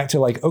brings me back to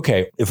like,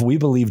 okay, if we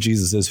believe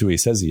Jesus is who he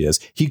says he is,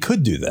 he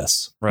could do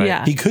this. Right.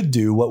 Yeah. He could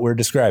do what we're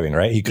describing,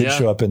 right? He could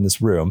show up in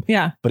this room.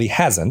 Yeah. But he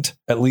hasn't,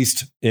 at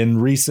least in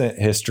recent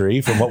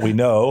history, from what we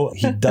know,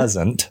 he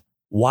doesn't.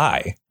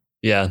 Why?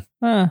 Yeah.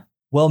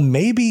 Well,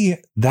 maybe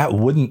that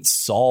wouldn't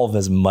solve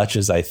as much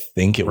as I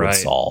think it would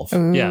solve.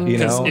 Yeah. You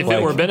Because know, if like,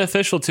 it were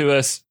beneficial to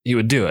us, he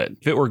would do it.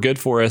 If it were good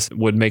for us,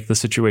 would make the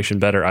situation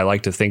better. I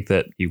like to think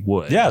that he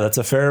would. Yeah, that's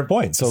a fair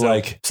point. So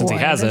like, since he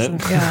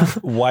hasn't,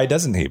 why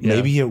doesn't he?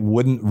 Maybe it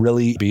wouldn't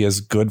really be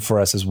as good for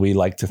us as we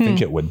like to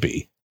think it would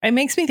be. It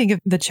makes me think of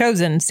the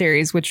Chosen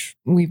series, which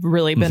we've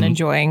really been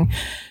enjoying.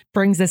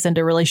 Brings this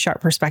into really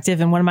sharp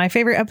perspective. And one of my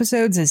favorite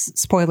episodes is,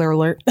 spoiler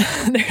alert,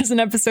 there's an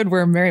episode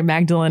where Mary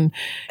Magdalene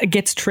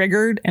gets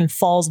triggered and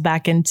falls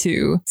back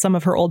into some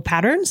of her old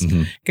patterns.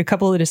 A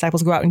couple of the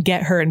disciples go out and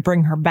get her and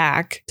bring her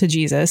back to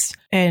Jesus.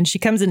 And she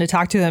comes in to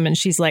talk to him and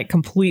she's like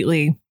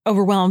completely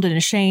overwhelmed and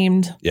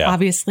ashamed,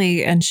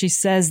 obviously. And she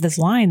says this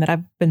line that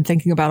I've been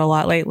thinking about a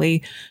lot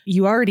lately.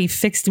 You already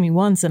fixed me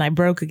once and I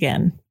broke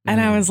again. And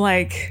I was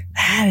like,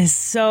 that is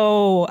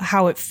so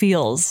how it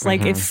feels.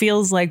 Like it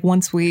feels like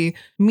once we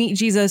meet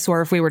Jesus,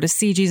 or if we were to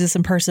see Jesus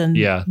in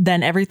person,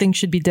 then everything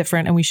should be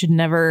different and we should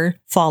never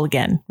fall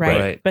again.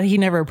 Right. But he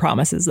never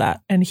promises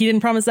that. And he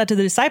didn't promise that to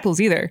the disciples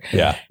either.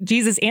 Yeah.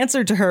 Jesus'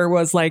 answer to her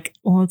was like,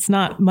 well, it's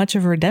not much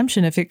of a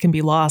redemption if it can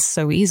be lost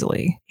so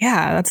easily.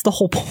 Yeah, that's the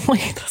whole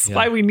point. That's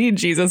why we need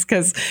Jesus,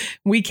 because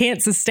we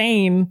can't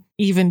sustain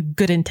even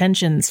good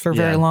intentions for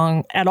very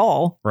long at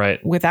all. Right.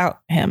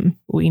 Without him,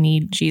 we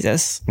need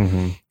Jesus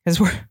because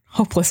we're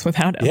hopeless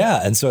without him.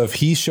 Yeah. And so if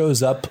he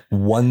shows up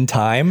one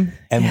time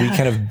and we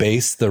kind of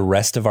base the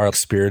rest of our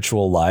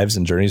spiritual lives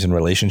and journeys and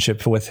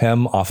relationship with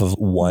him off of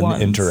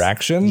one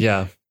interaction,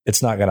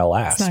 it's not going to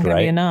last. It's not going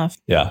to be enough.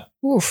 Yeah.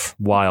 Oof.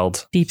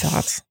 Wild. Deep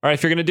thoughts. All right.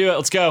 If you're going to do it,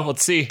 let's go.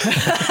 Let's see.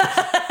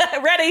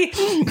 Ready?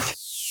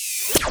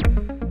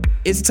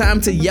 It's time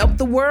to Yelp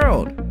the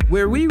World,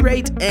 where we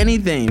rate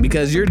anything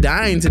because you're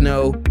dying to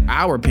know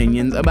our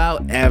opinions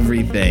about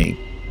everything,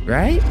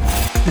 right?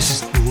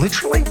 This is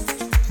literally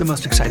the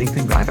most exciting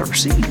thing that I've ever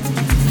seen.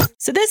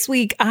 So this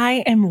week,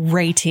 I am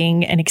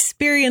rating an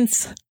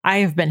experience I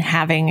have been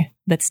having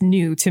that's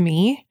new to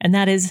me, and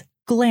that is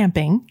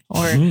glamping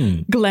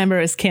or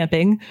glamorous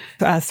camping.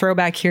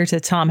 Throwback here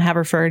to Tom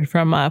Haverford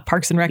from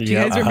Parks and Rec. Do you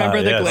guys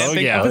remember the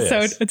glamping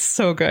episode? It's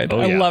so good.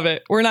 I love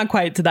it. We're not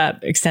quite to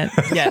that extent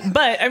yet,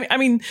 but I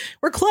mean,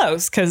 we're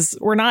close because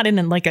we're not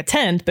in like a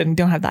tent, but we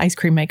don't have the ice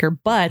cream maker.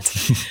 But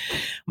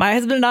my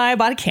husband and I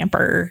bought a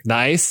camper.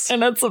 Nice.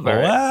 And that's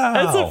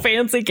a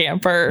fancy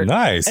camper.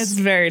 Nice. It's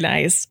very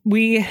nice.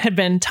 We had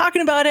been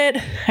talking about it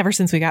ever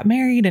since we got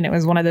married. And it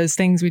was one of those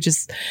things we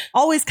just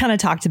always kind of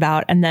talked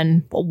about. And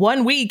then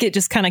one week it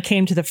just kind of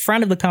came to the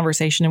front of the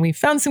conversation and we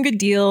found some good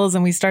deals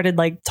and we started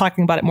like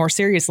talking about it more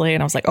seriously.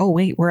 And I was like, oh,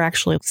 wait, we're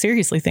actually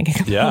seriously thinking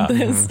about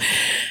this.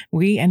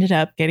 We ended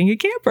up getting a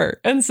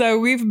camper. And so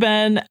we've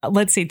been,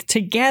 let's see,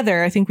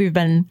 together, I think we've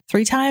been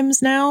 3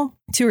 times now.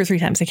 2 or 3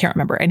 times. I can't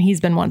remember. And he's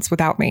been once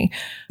without me.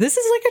 This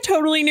is like a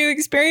totally new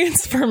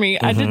experience for me.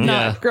 I did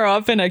not grow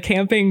up in a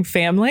camping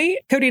family.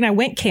 Cody and I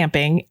went tent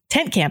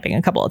camping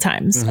a couple of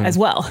times as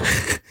well.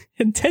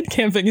 And tent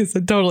camping is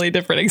a totally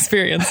different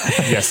experience.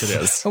 Yes,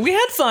 it is. We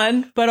had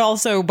fun, but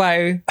also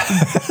by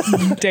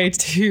day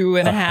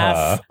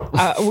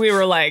 2.5, we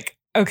were like,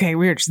 okay,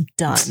 we're just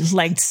done.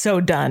 Like,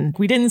 so done.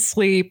 We didn't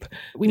sleep.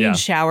 We need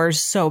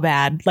showers so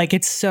bad. Like,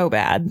 it's so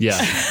bad.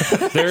 Yeah.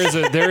 There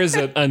is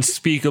an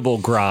unspeakable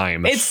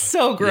grime. It's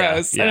so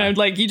gross. And I'm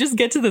like, you just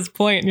get to this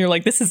point and you're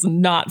like, this is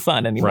not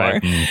fun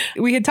anymore. Right.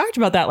 We had talked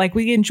about that. Like,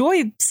 we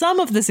enjoyed some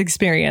of this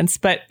experience,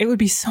 but it would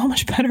be so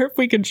much better if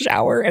we could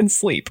shower and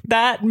sleep.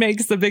 That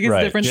makes the biggest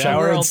difference in the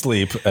world. Shower and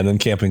sleep, and then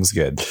camping's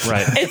good.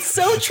 Right. It's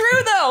so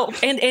true, though.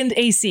 And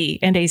AC.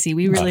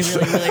 We really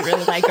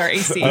like our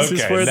AC.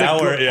 Okay, now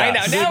we're,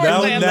 Now we're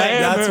glamping.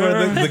 That's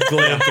where the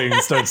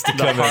glamping starts to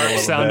come in. The harp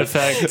sound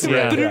effects.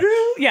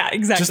 Yeah,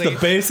 exactly. Just the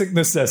basic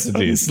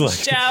necessities like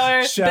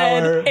shower,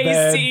 bed,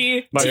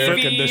 AC, my TV, air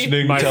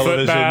conditioning, my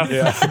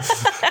television,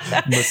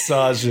 foot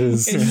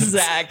massages.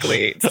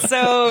 Exactly.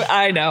 So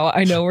I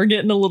know we're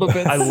getting a little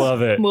bit. I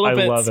love it. A little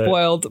bit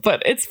spoiled,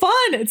 but it's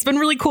fun. It's been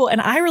really cool, and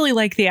I really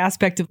like the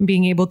aspect of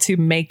being able to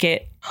make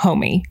it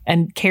homey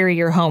and carry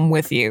your home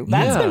with you.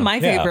 That's been my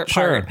favorite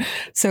part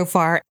so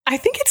far. I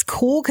think it's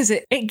cool because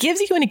it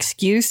gives you an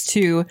excuse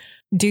to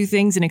do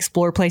things and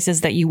explore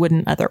places that you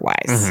wouldn't otherwise.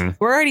 Mm-hmm.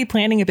 We're already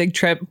planning a big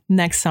trip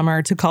next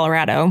summer to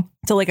Colorado,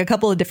 to like a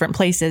couple of different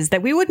places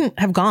that we wouldn't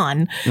have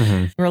gone.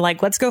 Mm-hmm. We're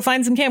like, let's go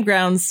find some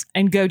campgrounds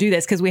and go do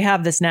this because we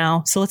have this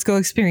now. So let's go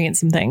experience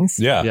some things.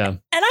 Yeah. And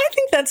I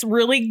think that's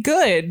really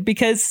good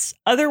because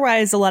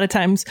otherwise, a lot of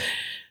times,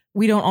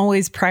 we don't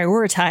always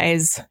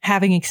prioritize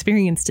having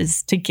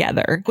experiences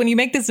together. When you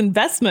make this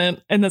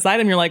investment in this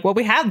item, you're like, well,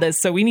 we have this,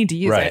 so we need to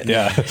use it.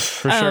 Yeah,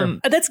 for sure.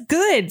 That's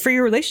good for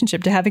your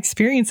relationship to have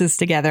experiences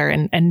together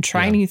and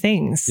try new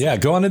things. Yeah,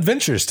 go on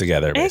adventures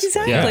together.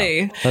 Basically. Exactly.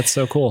 Yeah, that's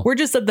so cool. We're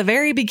just at the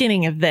very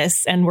beginning of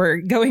this and we're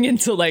going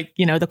into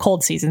the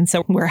cold season.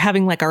 So we're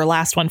having like our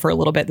last one for a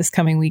little bit this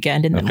coming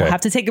weekend. And then we'll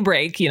have to take a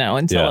break,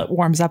 until it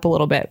warms up a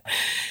little bit.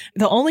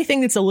 The only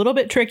thing that's a little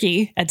bit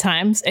tricky at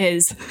times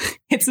is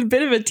it's a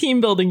bit of a team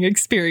building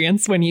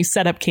experience when you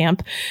set up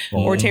camp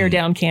or tear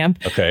down camp.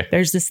 Okay.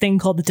 There's this thing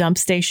called the dump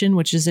station,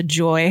 which is a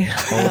joy.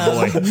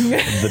 Oh boy.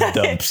 The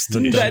dump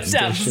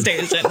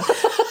station.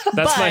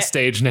 That's my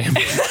stage name.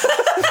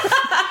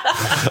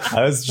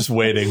 I was just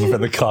waiting for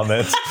the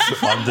comment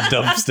on the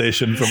dump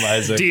station from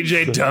Isaac.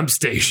 DJ Dump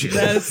Station.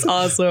 That's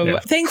awesome. Yeah.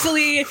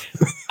 Thankfully,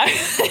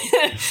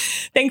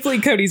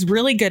 Cody's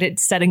really good at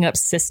setting up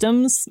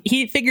systems.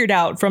 He figured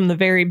out from the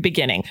very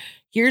beginning,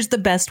 here's the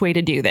best way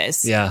to do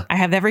this. Yeah. I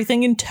have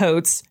everything in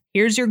totes.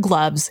 Here's your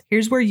gloves.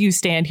 Here's where you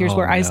stand. Here's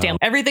where I stand.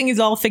 Everything is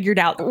all figured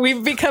out.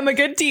 We've become a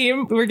good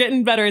team. We're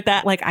getting better at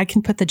that. Like, I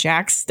can put the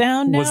jacks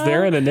down now. Was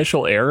there an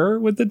initial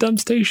error with the dump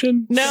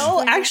station?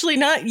 No, actually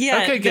not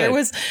yet. Okay, good. There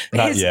was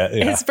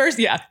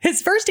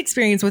his first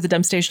experience with the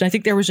dump station. I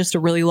think there was just a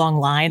really long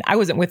line. I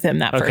wasn't with him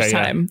that first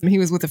time. He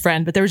was with a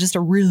friend, but there was just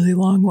a really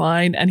long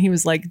line. And he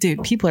was like,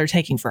 dude, people are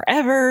taking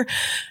forever.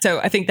 So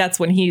I think that's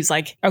when he's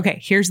like, okay,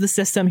 here's the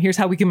system. Here's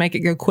how we can make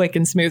it go quick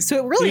and smooth. So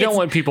it really You don't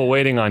want people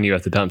waiting on you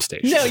at the dump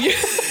station. No,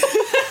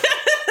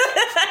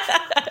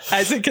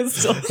 Isaac is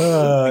still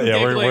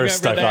we're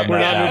stuck on that. We're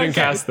not moving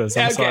past this.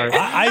 I'm sorry.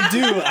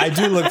 I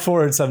do look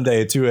forward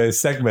someday to a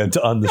segment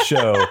on the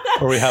show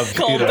where we have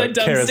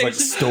Kara's like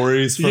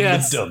stories from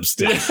the dump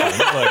station.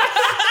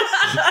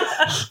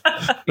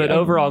 But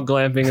overall,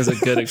 glamping is a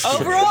good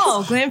experience.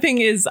 Overall, glamping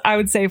is, I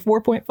would say,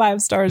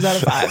 4.5 stars out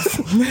of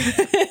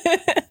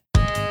 5.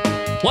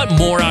 Want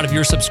more out of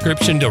your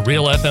subscription to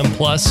Real FM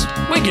Plus?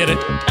 We get it.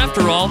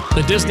 After all,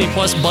 the Disney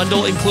Plus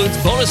bundle includes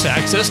bonus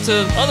access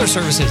to other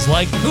services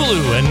like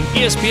Hulu and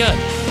ESPN.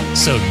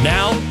 So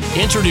now,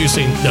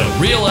 introducing the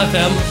Real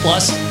FM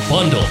Plus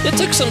bundle. It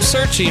took some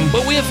searching,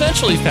 but we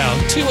eventually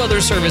found 2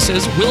 other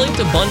services willing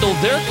to bundle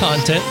their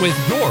content with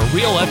your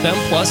Real FM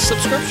Plus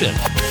subscription.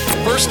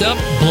 First up,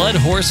 Blood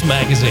Horse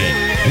Magazine.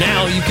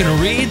 Now you can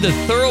read the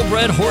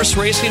thoroughbred horse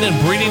racing and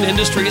breeding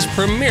industry's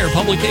premier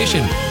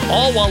publication,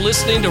 all while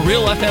listening to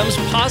Real FM's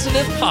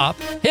positive pop,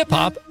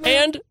 hip-hop,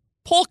 and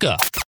polka.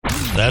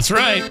 That's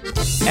right.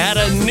 Add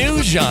a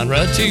new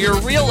genre to your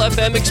Real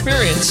FM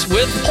experience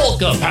with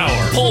Polka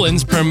Power,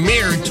 Poland's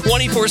premier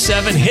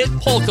 24/7 hit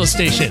polka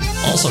station.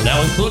 Also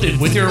now included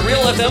with your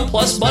Real FM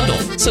Plus bundle.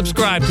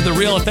 Subscribe to the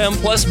Real FM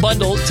Plus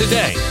bundle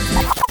today.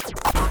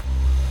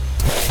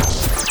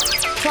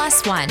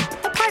 Plus One,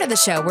 a part of the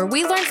show where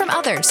we learn from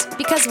others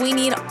because we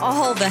need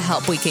all the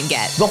help we can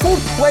get. The whole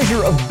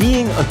pleasure of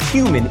being a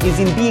human is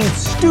in being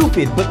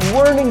stupid, but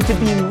learning to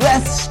be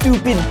less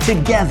stupid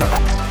together.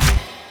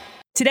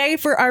 Today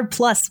for our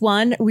Plus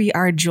One, we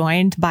are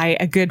joined by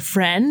a good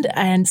friend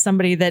and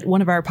somebody that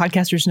one of our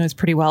podcasters knows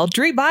pretty well,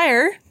 Dri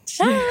Bayer.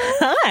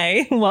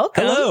 Hi,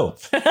 welcome. Hello.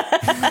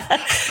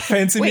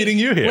 Fancy meeting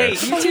you here.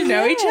 Wait, you two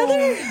know each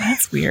other?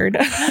 That's weird.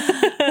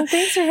 Well,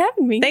 thanks for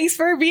having me. Thanks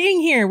for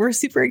being here. We're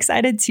super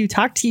excited to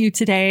talk to you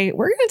today.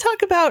 We're going to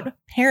talk about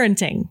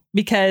parenting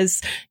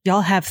because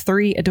y'all have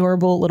 3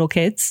 adorable little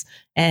kids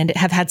and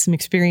have had some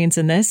experience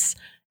in this.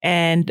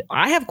 And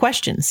I have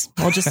questions.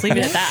 I'll just leave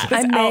it at that.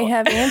 I may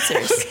have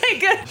answers. Okay,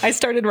 good. I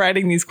started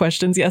writing these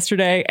questions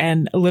yesterday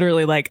and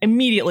literally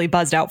immediately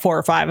buzzed out 4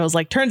 or 5. I was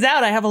like, turns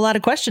out I have a lot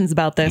of questions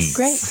about this.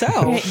 Great.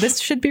 So this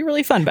should be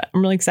really fun, but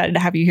I'm really excited to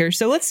have you here.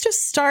 So let's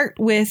just start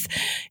with,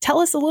 tell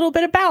us a little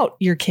bit about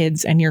your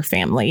kids and your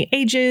family,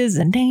 ages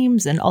and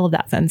names and all of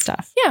that fun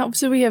stuff. Yeah.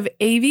 So we have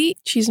Avi.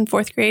 She's in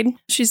 4th grade.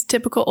 She's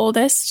typical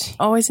oldest,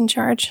 always in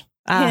charge.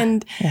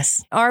 And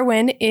yes.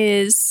 Arwen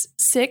is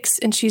 6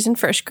 and she's in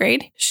 1st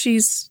grade.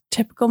 She's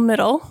typical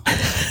middle,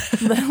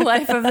 the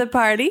life of the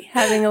party,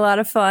 having a lot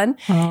of fun.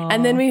 Aww.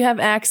 And then we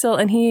have Axel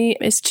and he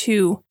is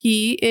 2.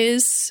 He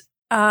is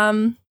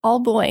all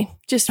boy,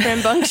 just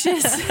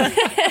rambunctious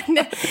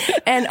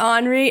and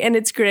ornery, and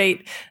it's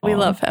great. We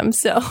love him.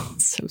 So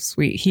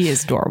sweet. He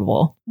is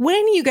adorable.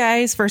 When you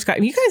guys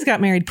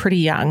got married pretty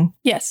young.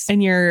 Yes.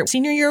 In your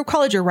senior year of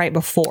college or right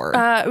before?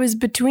 It was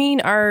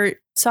between our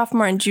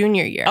sophomore and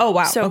junior year. Oh,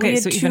 wow. So we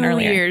had even 2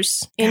 earlier.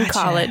 years in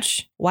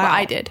college. Wow. Well,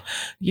 I did.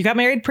 You got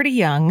married pretty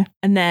young.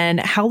 And then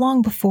how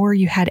long before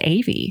you had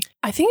Avi?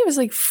 I think it was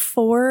like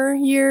 4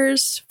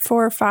 years,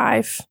 4 or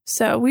 5.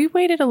 So we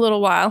waited a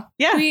little while.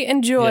 Yeah. We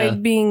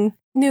enjoyed being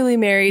newly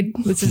married.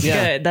 This is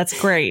good. That's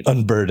great.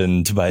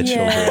 Unburdened by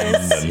children.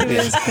 It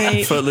was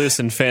great. Footloose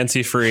and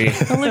fancy free.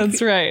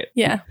 That's right.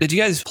 Yeah. Did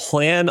you guys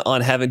plan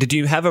on did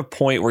you have a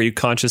point where you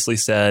consciously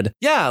said,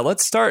 yeah,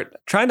 let's start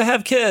trying to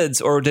have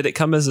kids? Or did it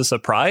come as a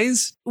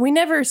surprise? We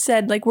never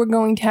said like we're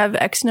going to have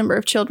X number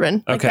of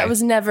children. Like that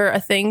was never a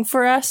thing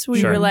for us.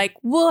 We were like,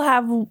 we'll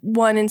have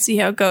one and see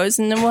how it goes.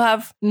 And then we'll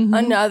have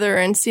another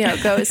and see how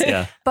it goes.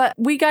 But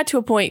we got to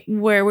a point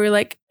where we were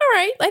like, all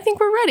right, I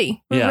think we're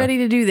ready. We're ready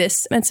to do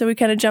this. And so we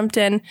kind of jumped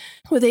in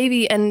with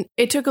Avi, and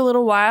it took a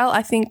little while.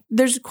 I think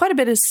there's quite a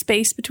bit of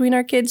space between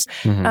our kids.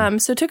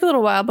 So it took a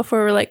little while before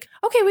we were like,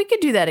 okay, we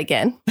could do that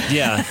again.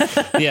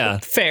 Yeah.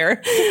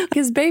 Fair.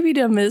 Because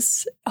babydom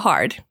is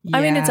hard.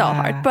 I mean, it's all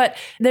hard, but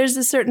there's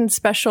a certain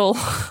special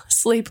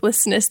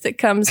sleeplessness that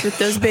comes with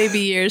those baby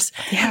years.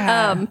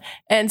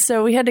 And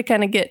so we had to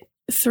kind of get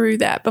through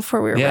that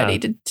before we were ready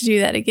to do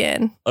that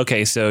again.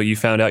 Okay, so you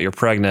found out you're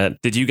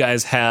pregnant. Did you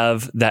guys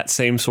have that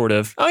same sort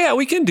of, oh yeah,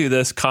 we can do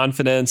this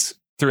confidence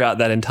throughout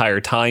that entire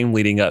time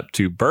leading up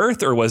to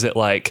birth? Or was it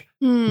like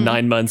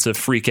 9 months of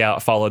freak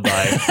out followed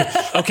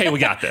by, okay, we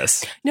got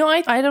this? No,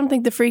 I don't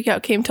think the freak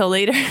out came till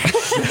later.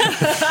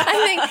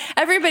 I think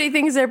everybody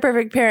thinks they're a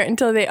perfect parent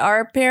until they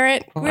are a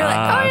parent. We're like,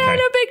 oh yeah,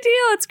 no big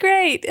deal. It's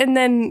great. And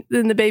then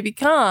the baby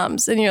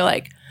comes and you're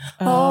like,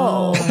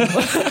 well,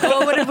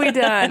 what have we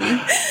done?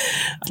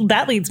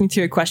 That leads me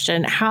to a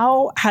question.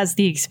 How has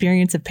the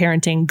experience of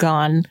parenting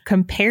gone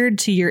compared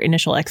to your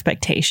initial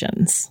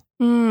expectations?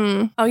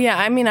 Oh, yeah.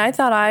 I mean, I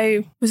thought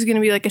I was going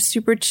to be like a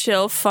super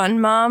chill,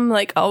 fun mom,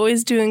 like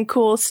always doing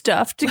cool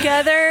stuff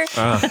together.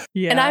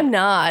 And I'm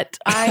not.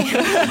 I'm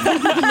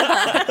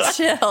not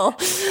chill.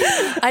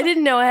 I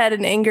didn't know I had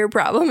an anger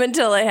problem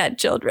until I had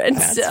children.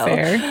 That's so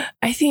fair.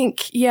 I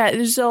think,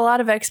 there's a lot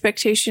of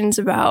expectations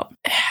about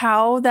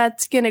how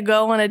that's going to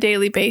go on a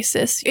daily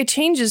basis. It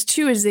changes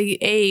too as they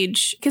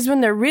age, because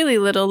when they're really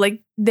little,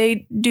 like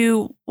they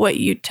do what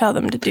you tell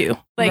them to do.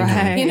 Like,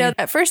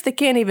 at first they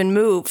can't even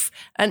move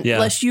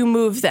unless you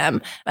move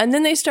them. And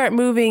then they start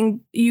moving.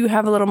 You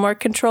have a little more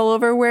control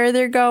over where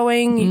they're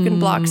going. You can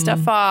block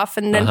stuff off.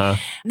 And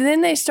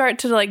then they start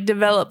to like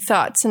develop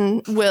thoughts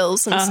and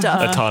wills and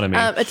stuff. Autonomy.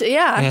 And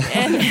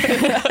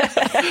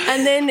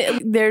then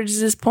there's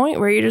this point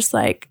where you're just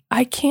like,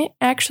 I can't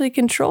actually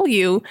control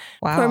you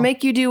or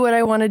make you do what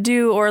I want to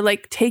do or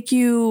like take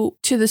you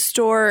to the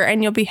store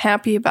and you'll be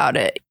happy about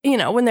it. You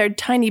know, when they're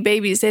tiny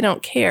babies, they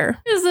don't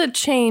care. There's a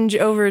change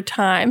over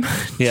time.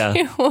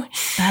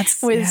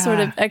 That's with sort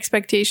of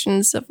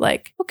expectations of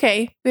like,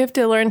 okay, we have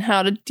to learn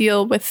how to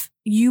deal with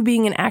you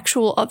being an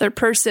actual other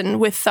person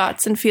with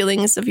thoughts and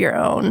feelings of your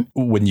own.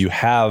 When you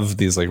have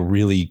these like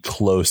really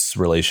close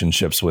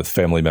relationships with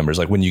family members,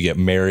 like when you get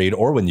married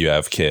or when you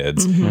have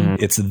kids,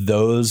 it's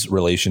those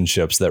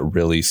relationships that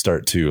really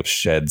start to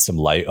shed some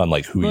light on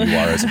like who you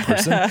are as a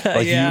person.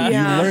 Like you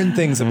learn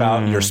things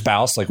about your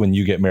spouse, like when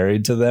you get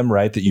married to them,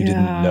 right? That you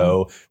didn't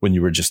know when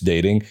you were just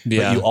dating.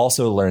 But you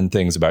also learn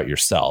things about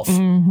yourself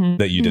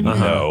that you didn't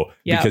know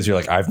because you're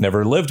like, I've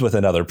never lived with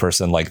another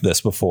person like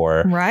this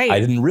before. Right. I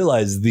didn't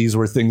realize these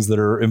were things that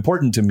are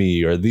important to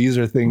me, or these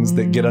are things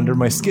that get under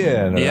my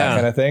skin, or that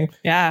kind of thing.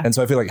 And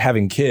so I feel like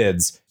having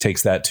kids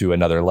takes that to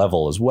another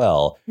level as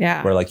well.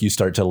 Where like you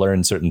start to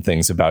learn certain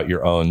things about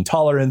your own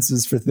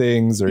tolerances for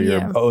things or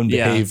your own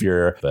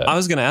behavior. But I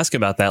was going to ask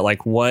about that,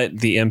 like what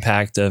the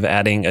impact of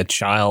adding a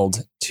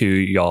child to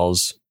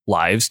y'all's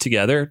lives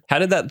together. How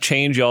did that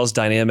change y'all's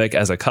dynamic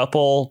as a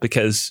couple?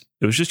 Because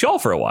it was just y'all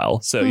for a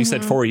while. So you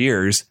said 4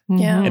 years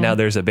and now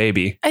there's a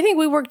baby. I think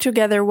we work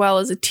together well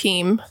as a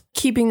team,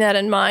 keeping that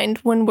in mind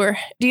when we're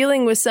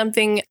dealing with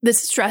something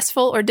that's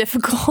stressful or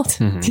difficult.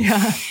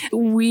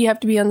 We have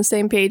to be on the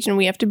same page and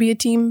we have to be a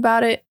team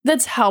about it.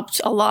 That's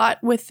helped a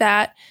lot with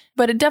that.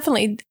 But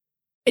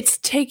it's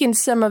taken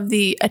some of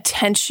the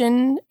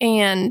attention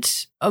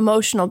and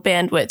emotional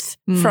bandwidth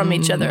from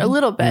each other a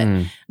little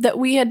bit that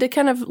we had to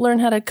kind of learn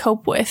how to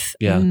cope with.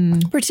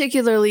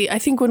 Particularly, I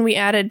think when we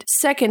added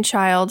second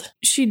child,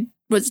 she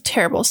was a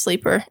terrible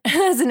sleeper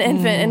as an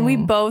infant. And we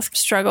both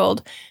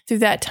struggled through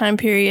that time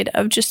period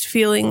of just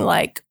feeling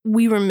like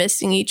we were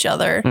missing each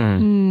other.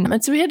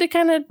 And so we had to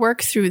kind of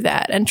work through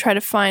that and try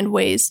to find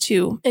ways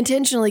to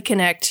intentionally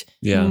connect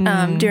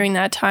during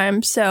that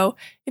time. So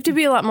you have to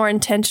be a lot more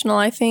intentional,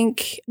 I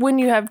think, when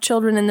you have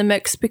children in the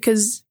mix,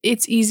 because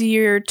it's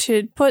easier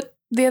to put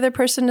the other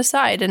person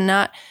aside and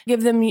not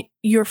give them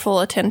your full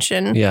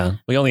attention. Yeah.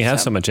 We only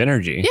have so much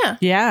energy.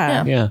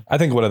 Yeah. I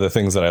think one of the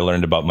things that I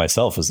learned about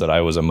myself is that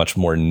I was a much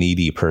more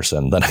needy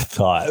person than I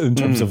thought in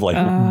terms of like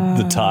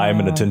the time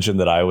and attention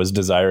that I was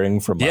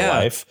desiring from my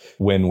life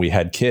when we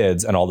had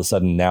kids. And all of a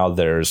sudden now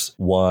there's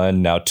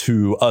now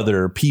two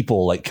other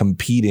people like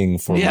competing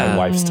for my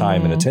wife's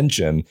time and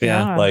attention.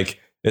 Yeah. Like,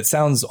 it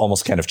sounds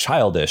almost kind of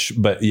childish,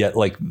 but yet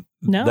like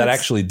that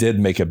actually did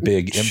make a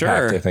big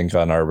impact, I think,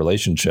 on our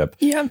relationship.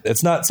 Yeah.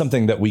 It's not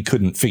something that we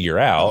couldn't figure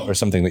out or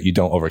something that you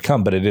don't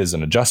overcome, but it is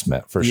an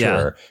adjustment for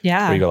sure.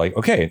 Yeah. Where you go like,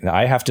 okay, now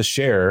I have to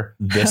share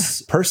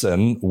this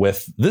person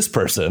with this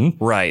person.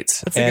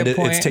 Right. That's a And good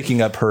point. it's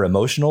taking up her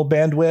emotional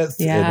bandwidth.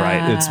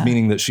 Yeah. It's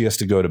meaning that she has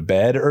to go to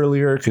bed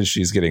earlier because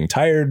she's getting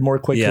tired more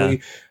quickly.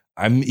 Yeah.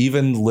 I'm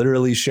even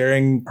literally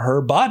sharing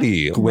her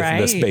body with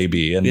this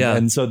baby.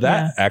 And so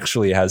that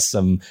actually has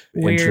some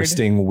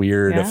interesting,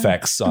 weird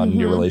effects on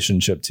your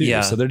relationship too.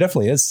 Yeah. So there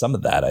definitely is some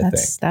of that, I think.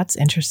 That's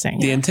interesting.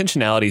 The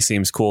intentionality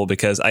seems cool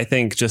because I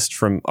think just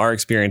from our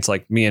experience,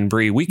 like me and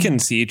Bri, we can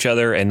see each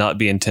other and not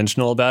be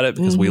intentional about it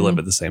because we live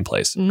at the same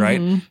place,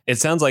 right? It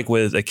sounds like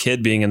with a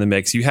kid being in the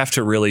mix, you have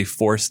to really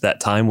force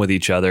that time with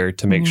each other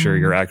to make sure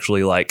you're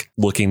actually like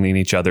looking in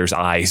each other's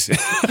eyes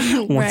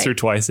once or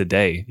twice a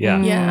day.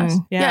 Yeah.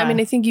 I mean,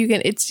 I think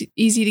it's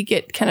easy to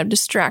get kind of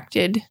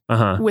distracted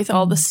with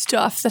all the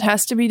stuff that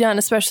has to be done,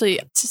 especially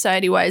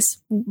society wise.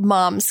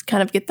 Moms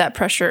kind of get that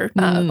pressure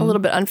a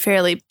little bit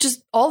unfairly.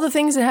 Just all the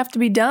things that have to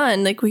be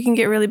done. Like we can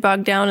get really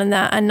bogged down in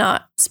that and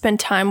not spend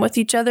time with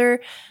each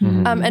other.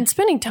 And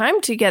spending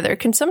time together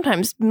can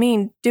sometimes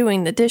mean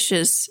doing the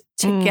dishes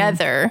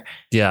together,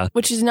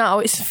 which is not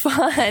always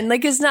fun.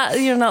 Like it's not,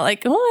 you're not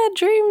like, oh, a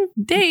dream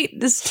date.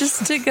 It's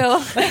just to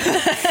go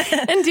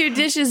and do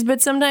dishes,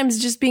 but sometimes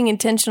just being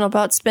intentional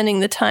about spending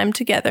the time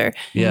together,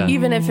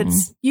 even if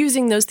it's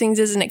using those things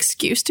as an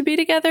excuse to be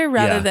together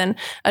rather than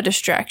a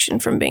distraction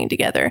from being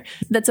together.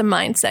 That's a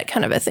mindset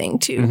kind of a thing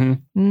too.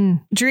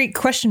 Dri,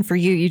 question for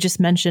you. You just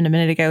mentioned a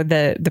minute ago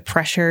the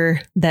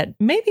pressure that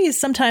maybe is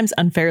sometimes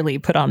unfairly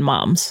put on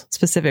moms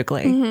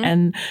specifically.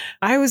 And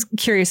I was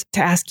curious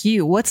to ask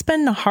you, what's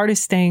been the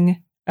hardest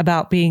thing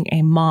about being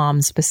a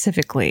mom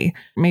specifically?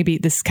 Maybe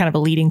this is kind of a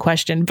leading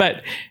question,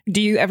 but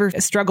do you ever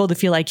struggle to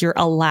feel like you're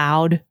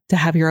allowed to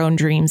have your own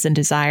dreams and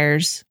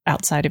desires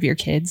outside of your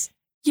kids?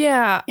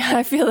 Yeah,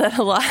 I feel that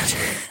a lot.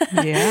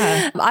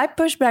 I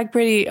push back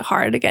pretty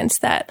hard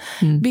against that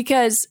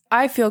because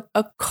I feel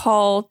a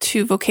call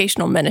to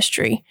vocational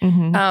ministry.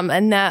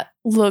 And that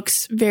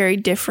looks very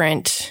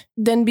different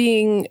than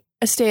being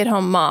a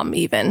stay-at-home mom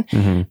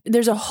even.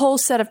 There's a whole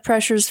set of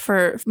pressures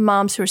for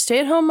moms who are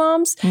stay-at-home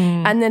moms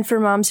and then for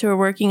moms who are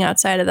working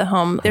outside of the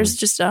home. There's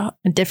just a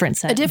different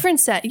set. A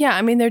different set. Yeah,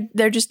 I mean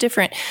they're just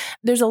different.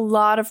 There's a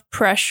lot of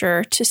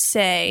pressure to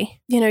say,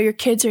 your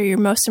kids are your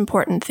most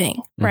important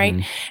thing,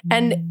 right?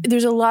 And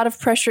there's a lot of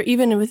pressure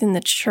even within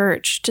the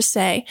church to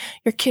say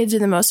your kids are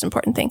the most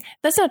important thing.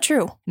 That's not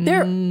true.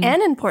 They're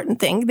an important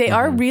thing. They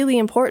are really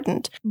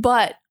important,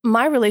 but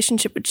my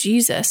relationship with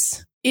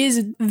Jesus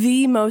is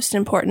the most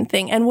important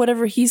thing. And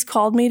whatever he's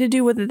called me to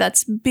do, whether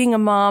that's being a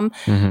mom,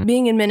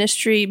 being in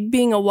ministry,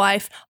 being a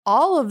wife,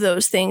 all of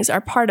those things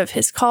are part of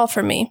his call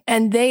for me.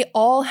 And they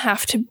all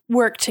have to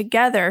work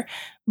together.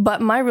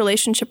 But my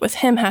relationship with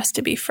him has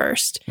to be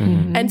first.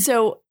 And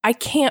so I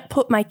can't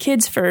put my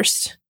kids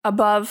first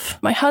above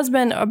my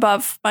husband,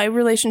 above my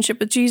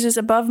relationship with Jesus,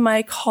 above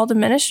my call to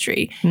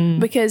ministry,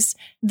 because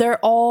they're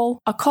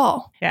all a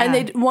call.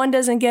 And one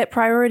doesn't get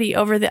priority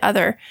over the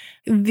other.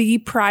 The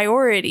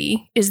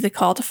priority is the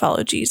call to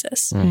follow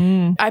Jesus.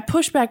 I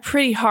push back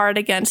pretty hard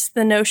against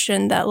the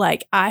notion that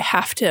like I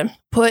have to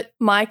put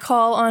my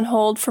call on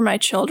hold for my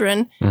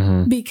children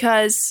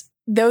because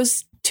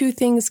those two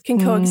things can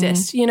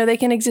coexist. They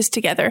can exist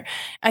together.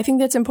 I think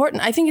that's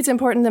important. I think it's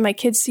important that my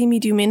kids see me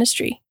do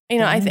ministry.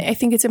 I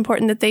think it's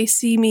important that they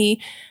see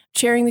me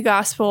sharing the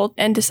gospel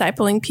and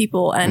discipling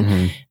people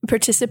and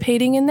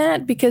participating in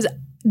that because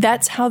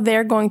that's how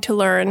they're going to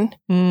learn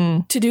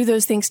to do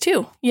those things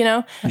too.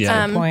 That's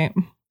a good point.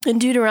 In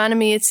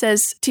Deuteronomy, it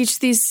says, teach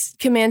these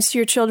commands to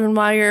your children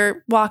while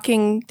you're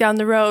walking down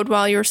the road,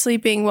 while you're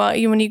sleeping,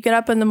 when you get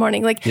up in the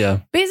morning.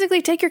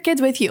 Basically take your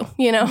kids with you,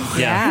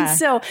 And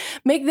so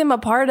make them a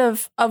part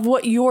of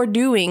what you're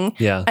doing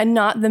and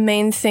not the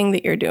main thing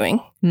that you're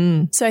doing.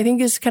 So I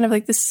think it's kind of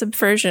like this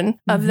subversion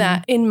of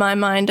that in my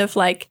mind of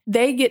like,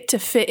 they get to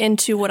fit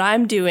into what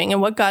I'm doing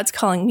and what God's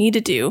calling me to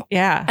do.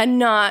 And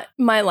not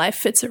my life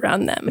fits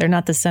around them. They're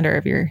not the center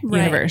of your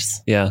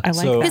universe. I like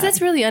that. Because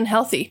that's really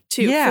unhealthy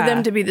too, for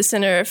them to be the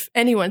center of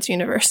anyone's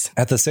universe.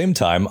 At the same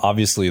time,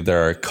 obviously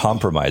there are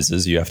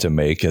compromises you have to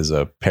make as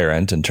a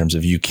parent in terms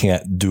of you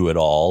can't do it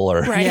all.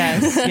 Or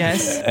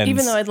Yes.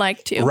 Even though I'd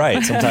like to.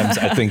 Right. Sometimes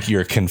I think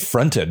you're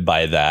confronted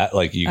by that.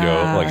 Like you go,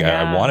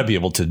 I want to be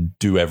able to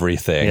do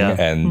everything everything.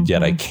 Yeah. And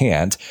yet I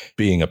can't.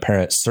 Being a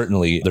parent,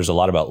 certainly there's a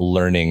lot about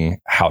learning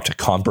how to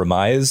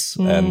compromise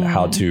and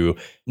how to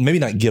maybe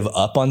not give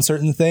up on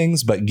certain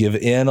things, but give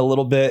in a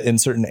little bit in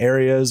certain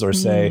areas, or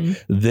say,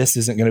 this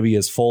isn't going to be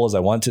as full as I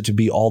want it to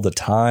be all the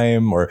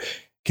time. Or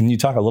can you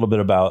talk a little bit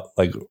about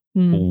like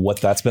what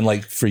that's been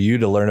like for you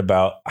to learn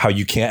about how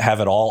you can't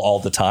have it all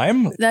the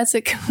time? That's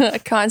a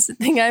constant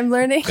thing I'm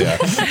learning.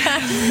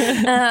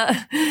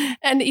 Yeah.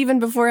 And even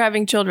before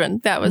having children,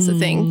 that was the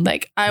thing.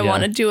 Like, I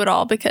want to do it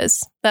all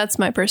because that's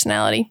my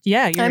personality.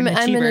 Yeah, I'm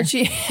an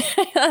achiever.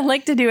 I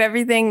like to do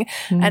everything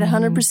at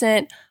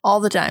 100% all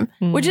the time,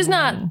 which is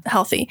not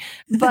healthy.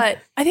 But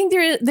I think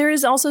there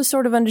is also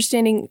sort of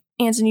understanding,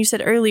 Ansen, you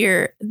said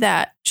earlier,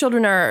 that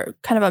children are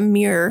kind of a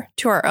mirror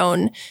to our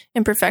own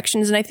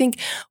imperfections. And I think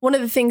one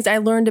of the things I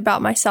learned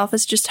about myself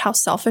is just how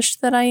selfish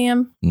that I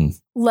am,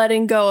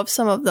 letting go of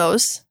some of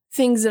those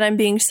things that I'm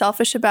being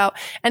selfish about,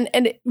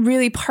 and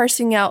really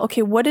parsing out,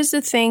 okay, what is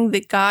the thing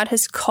that God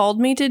has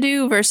called me to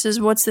do versus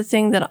what's the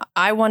thing that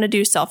I want to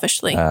do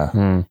selfishly?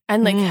 And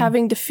like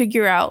having to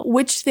figure out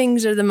which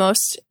things are the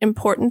most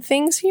important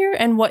things here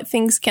and what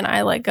things can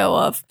I let go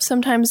of.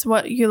 Sometimes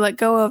what you let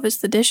go of is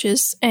the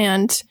dishes,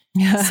 and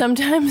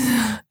sometimes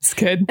it's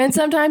good. And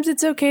sometimes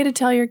it's okay to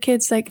tell your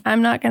kids, like,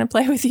 I'm not going to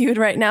play with you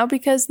right now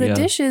because the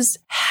dishes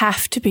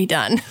have to be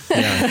done.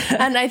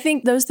 And I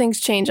think those things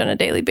change on a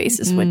daily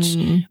basis, which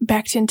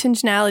back to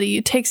intentionality,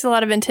 it takes a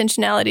lot of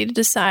intentionality to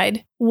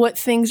decide what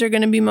things are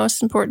going to be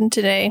most important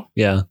today.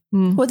 Yeah.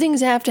 What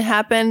things have to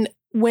happen.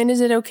 When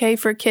is it okay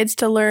for kids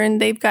to learn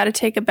they've got to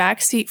take a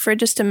back seat for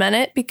just a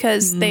minute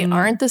because they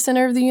aren't the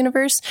center of the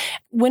universe?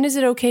 When is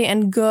it okay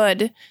and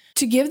good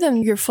to give them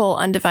your full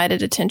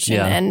undivided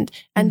attention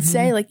and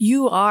say, like,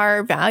 you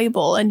are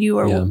valuable and you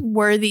are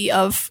worthy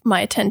of my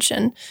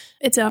attention?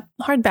 It's a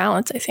hard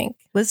balance, I think.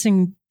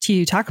 Listening to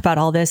you talk about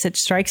all this, it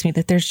strikes me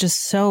that there's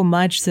just so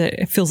much that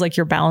it feels like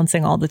you're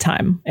balancing all the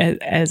time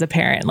as a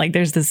parent. Like,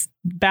 there's this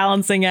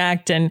balancing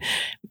act, and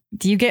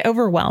do you get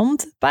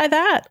overwhelmed by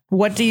that?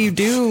 What do you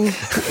do?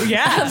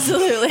 Yeah,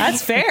 absolutely.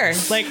 That's fair.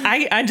 Like,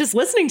 I'm just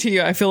listening to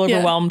you, I feel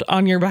overwhelmed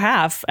on your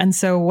behalf. And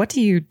so what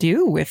do you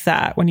do with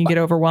that when you get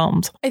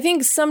overwhelmed? I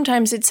think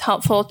sometimes it's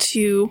helpful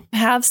to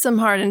have some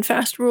hard and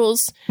fast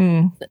rules,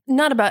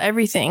 not about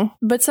everything,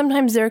 but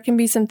sometimes there can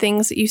be some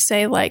things that you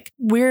say, like,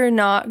 we're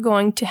not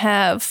going to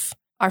have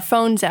our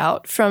phones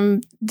out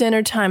from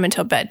dinner time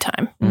until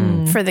bedtime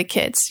for the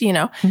kids, you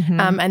know,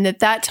 and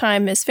that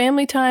time is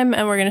family time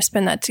and we're going to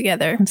spend that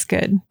together. That's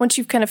good. Once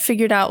you've kind of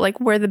figured out like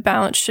where the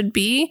balance should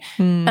be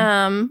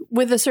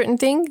with a certain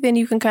thing, then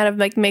you can kind of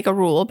like make a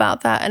rule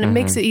about that, and it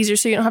makes it easier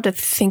so you don't have to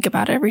think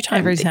about it every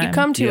time that you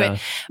come to it.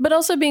 But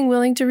also being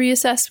willing to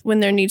reassess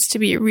when there needs to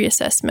be a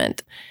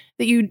reassessment.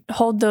 That you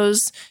hold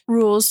those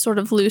rules sort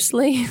of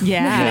loosely.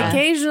 Yeah.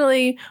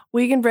 Occasionally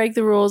we can break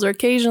the rules, or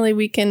occasionally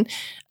we can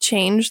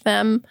change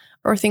them,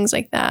 or things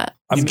like that.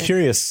 I'm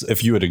curious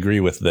if you would agree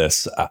with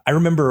this. I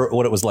remember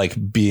what it was like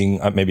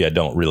being, maybe I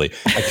don't really.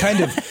 I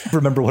kind of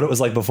remember what it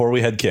was like before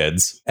we had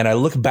kids. And I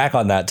look back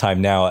on that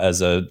time now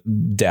as a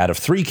dad of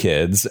 3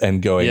 kids and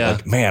going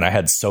like, man, I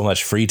had so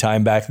much free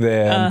time back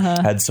then,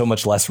 had so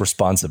much less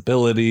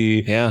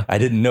responsibility. Yeah. I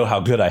didn't know how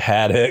good I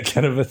had it,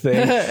 kind of a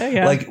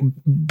thing. Like,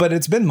 but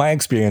it's been my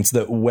experience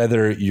that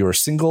whether you're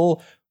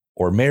single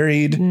or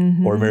married,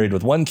 or married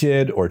with 1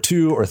 kid, or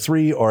 2 or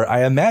 3, or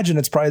I imagine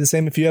it's probably the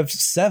same if you have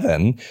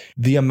 7,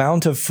 the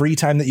amount of free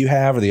time that you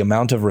have or the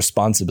amount of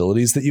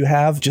responsibilities that you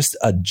have just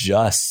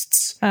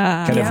adjusts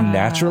kind of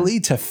naturally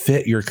to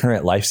fit your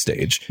current life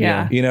stage.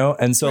 You know?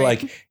 And so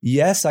like,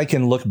 yes, I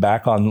can look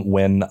back on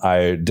when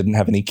I didn't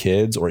have any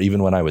kids, or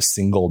even when I was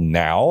single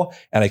now,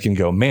 and I can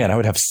go, man, I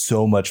would have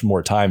so much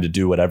more time to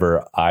do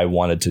whatever I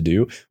wanted to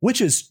do,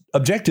 which is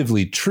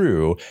objectively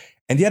true.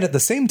 And yet at the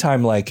same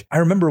time, like, I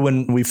remember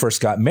when we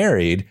first got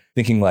married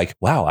thinking like,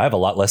 wow, I have a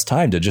lot less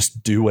time to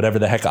just do whatever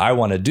the heck I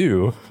want to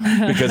do,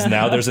 because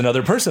now there's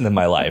another person in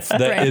my life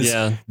that is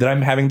that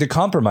I'm having to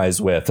compromise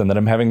with, and that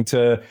I'm having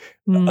to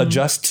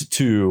adjust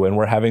to, and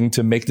we're having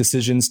to make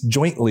decisions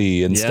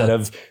jointly instead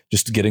of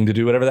just getting to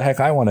do whatever the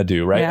heck I want to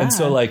do. Right. And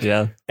so like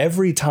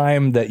every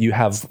time that you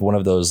have one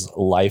of those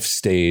life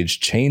stage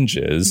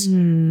changes,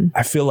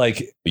 I feel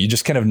like you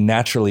just kind of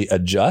naturally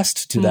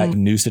adjust to that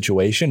new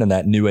situation and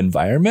that new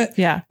environment.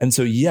 And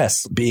so,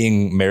 yes,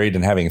 being married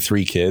and having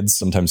 3 kids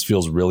sometimes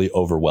feels really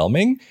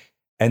overwhelming.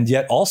 And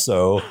yet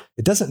also,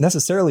 it doesn't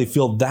necessarily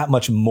feel that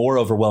much more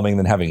overwhelming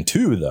than having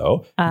 2,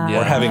 though,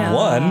 or having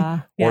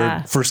 1,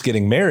 or first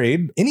getting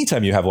married.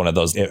 Anytime you have one of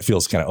those, it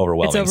feels kind of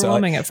overwhelming. It's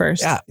overwhelming at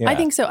first. I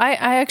think so. I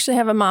actually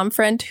have a mom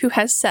friend who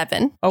has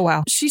 7. Oh,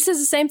 wow. She says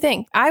the same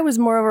thing. I was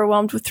more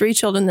overwhelmed with 3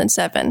 children than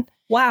 7.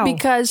 Wow.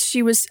 Because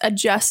she was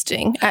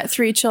adjusting at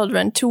 3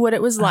 children to what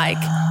it was like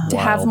to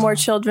have more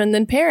children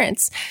than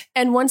parents.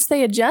 And once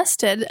they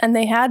adjusted and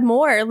they had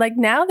more, like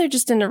now they're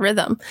just in a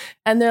rhythm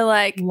and they're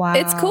like,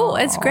 it's cool.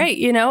 It's great.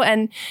 You know,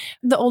 and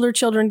the older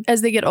children,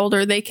 as they get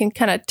older, they can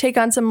kind of take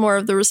on some more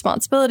of the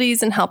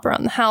responsibilities and help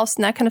around the house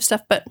and that kind of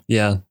stuff. But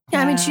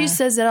Yeah, I mean, she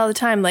says it all the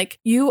time. Like,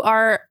 you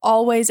are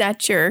always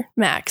at your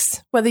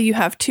max, whether you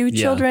have 2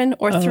 children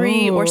or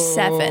 3 or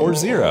 7 or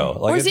 0.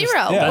 Like, or 0.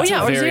 That's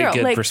a or very 0.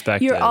 good like,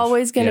 perspective. You're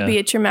always going to be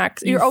at your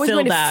max. You're always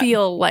going to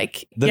feel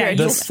like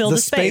the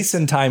space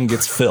and time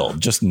gets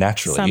filled just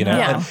naturally, you know?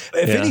 Yeah.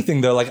 And if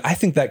anything, though, like, I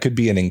think that could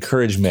be an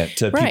encouragement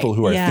to people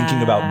who are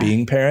thinking about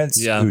being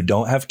parents who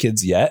don't have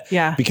kids yet.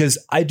 Yeah. Because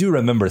I do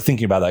remember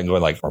thinking about that and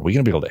going like, are we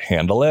going to be able to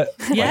handle it?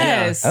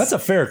 Yes. That's a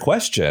fair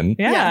question.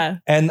 Yeah.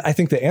 And I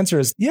think the answer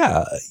is,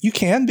 yeah, you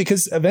can,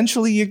 because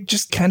eventually you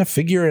just kind of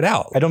figure it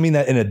out. I don't mean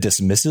that in a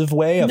dismissive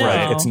way of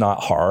like, it's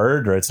not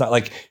hard or it's not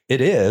like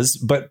it is,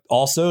 but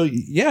also,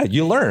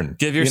 you learn.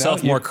 Give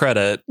yourself more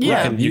credit.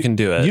 Yeah. You can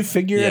do it. You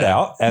figure it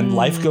out and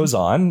life goes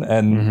on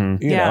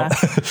and, you know,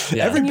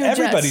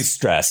 everybody's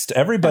stressed.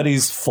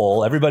 Everybody's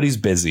full. Everybody's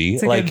busy.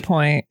 That's a good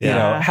point. You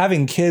know,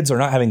 having kids or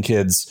not having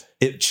kids,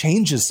 it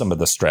changes some of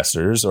the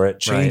stressors or it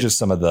changes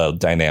some of the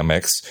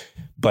dynamics.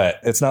 But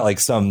it's not like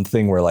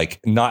something where like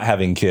not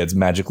having kids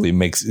magically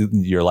makes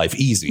your life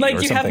easy. Like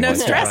or you have no like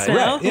stress that.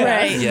 now.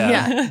 Right.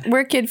 Yeah.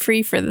 We're kid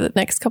free for the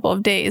next couple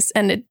of days.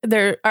 And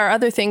there are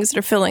other things that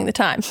are filling the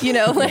time, you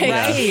know, like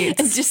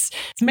it's just,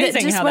 it's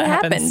amazing just how what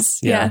that happens.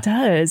 Yeah, it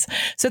does.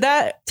 So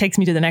that takes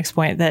me to the next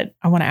point that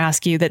I want to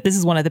ask you, that this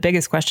is one of the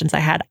biggest questions I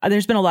had.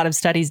 There's been a lot of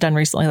studies done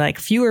recently, like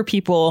fewer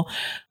people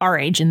our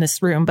age in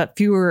this room, but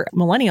fewer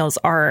millennials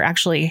are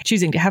actually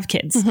choosing to have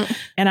kids.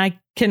 And I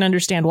can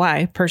understand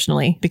why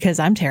personally, because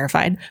I'm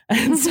terrified.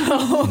 And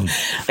so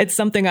it's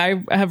something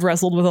I have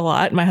wrestled with a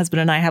lot. My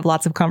husband and I have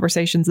lots of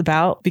conversations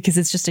about, because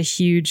it's just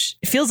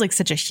it feels like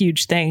such a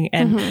huge thing.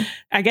 And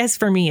I guess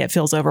for me, it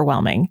feels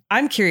overwhelming.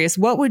 I'm curious,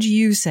 what would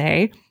you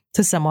say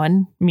to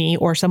someone, me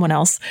or someone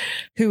else,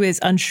 who is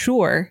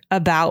unsure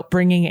about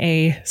bringing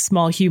a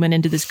small human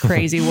into this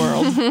crazy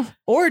world,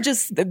 or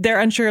just they're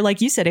unsure,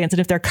 like you said, Ansen,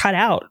 if they're cut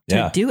out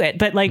to do it.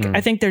 But like,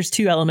 I think there's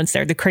 2 elements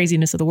there, the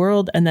craziness of the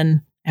world, and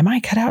then, am I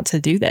cut out to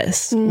do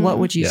this? What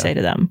would you say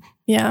to them?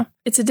 Yeah,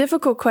 it's a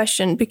difficult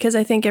question because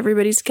I think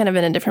everybody's kind of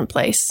in a different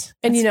place.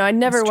 And, you know, I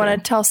never want to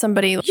tell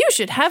somebody, you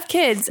should have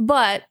kids.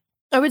 But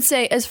I would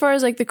say, as far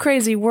as like the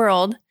crazy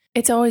world,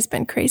 it's always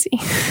been crazy.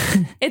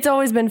 It's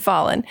always been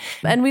fallen.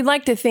 And we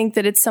like to think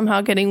that it's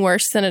somehow getting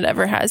worse than it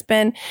ever has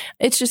been.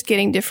 It's just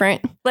getting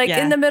different. Like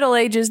in the Middle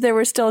Ages, there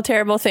were still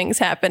terrible things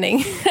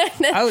happening.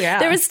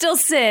 There was still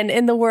sin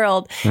in the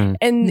world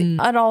and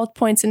at all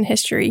points in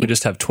history. We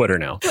just have Twitter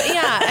now. But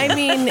yeah, I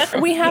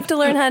mean, we have to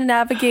learn how to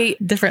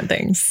navigate different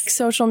things.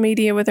 Social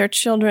media with our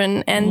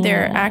children and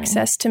their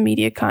access to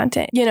media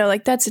content. You know,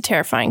 like that's a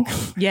terrifying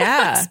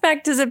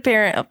aspect as a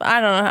parent.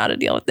 I don't know how to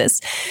deal with this.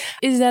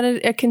 Is that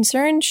a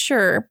concern?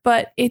 Sure,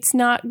 but it's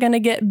not going to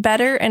get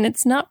better, and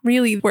it's not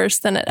really worse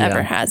than it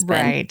ever has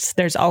been. Right.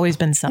 There's always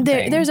been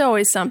something. There's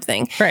always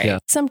something. Right. Yeah.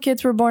 Some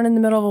kids were born in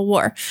the middle of a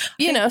war,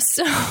 you know,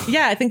 so.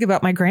 Yeah, I think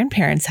about my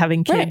grandparents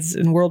having kids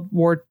in World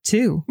War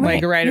II,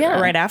 like right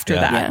after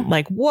that. Yeah.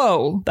 Like,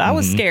 whoa, that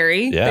was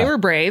scary. Yeah. They were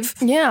brave.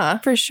 Yeah,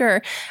 for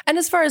sure. And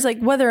as far as like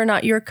whether or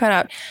not you're cut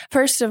out,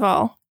 first of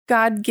all,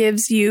 God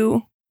gives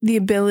you the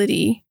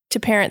ability to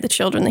parent the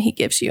children that he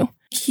gives you.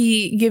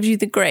 He gives you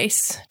the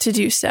grace to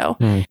do so.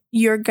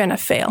 You're going to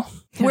fail.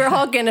 We're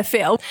all going to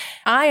fail.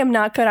 I am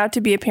not cut out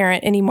to be a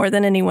parent any more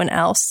than anyone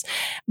else,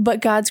 but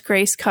God's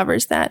grace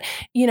covers that.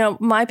 You know,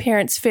 my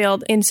parents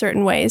failed in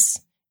certain ways,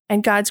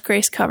 and God's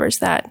grace covers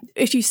that.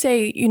 If you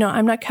say, you know,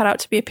 I'm not cut out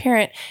to be a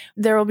parent,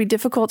 there will be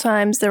difficult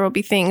times. There will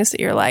be things that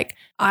you're like,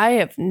 I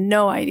have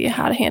no idea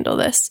how to handle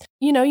this.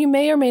 You know, you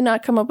may or may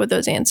not come up with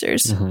those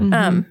answers.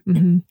 Well,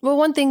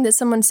 one thing that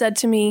someone said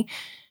to me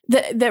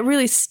that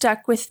really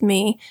stuck with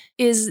me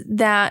is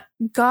that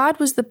God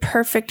was the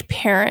perfect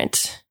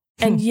parent,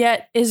 and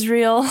yet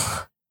Israel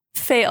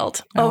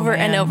failed over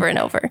and over and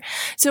over.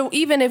 So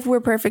even if we're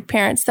perfect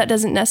parents, that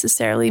doesn't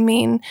necessarily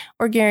mean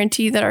or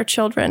guarantee that our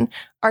children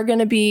are going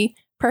to be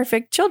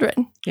perfect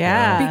children.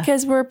 Yeah.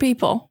 Because we're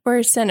people.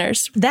 We're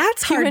sinners.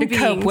 That's hard to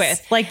cope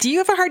with. Like, do you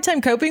have a hard time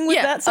coping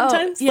with that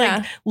sometimes?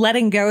 Like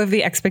letting go of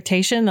the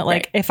expectation that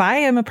like, if I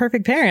am a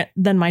perfect parent,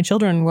 then my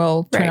children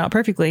will turn out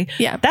perfectly.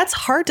 Yeah. That's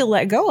hard to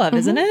let go of,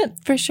 isn't it?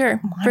 For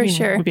sure. For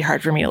sure. It would be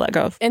hard for me to let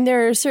go of. And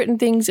there are certain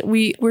things that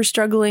we're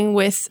struggling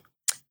with.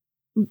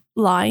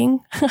 Lying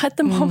at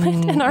the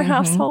moment in our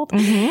household,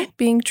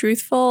 being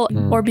truthful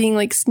or being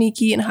like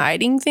sneaky and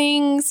hiding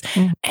things.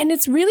 And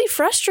it's really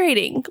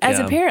frustrating. As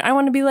a parent, I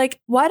want to be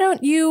like, why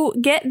don't you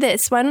get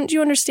this? Why don't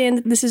you understand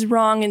that this is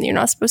wrong and you're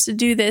not supposed to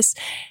do this?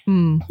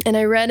 And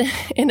I read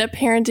in a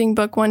parenting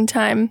book one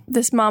time,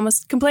 this mom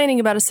was complaining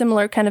about a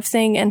similar kind of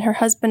thing. And her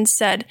husband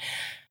said,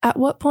 at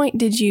what point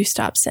did you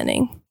stop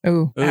sinning?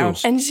 Oh,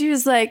 ouch. And she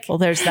was like, well,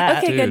 there's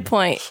that. Okay, good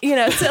point. You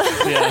know, so,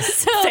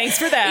 so thanks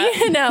for that.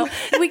 You know,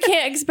 we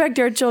can't expect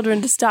our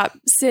children to stop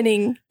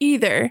sinning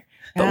either.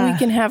 but we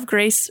can have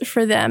grace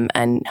for them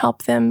and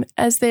help them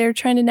as they're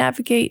trying to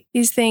navigate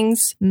these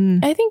things.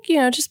 I think,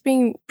 just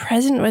being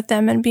present with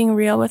them and being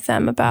real with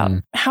them about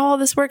how all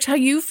this works, how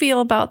you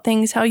feel about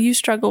things, how you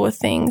struggle with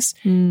things,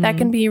 that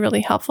can be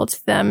really helpful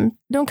to them.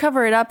 Don't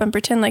cover it up and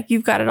pretend like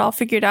you've got it all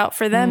figured out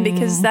for them,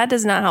 because that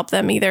does not help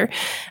them either.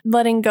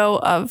 Letting go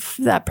of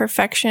that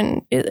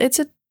perfection, it's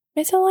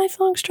a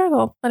lifelong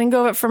struggle. Letting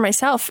go of it for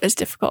myself is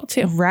difficult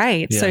too.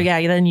 Right. Yeah. So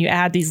then you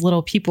add these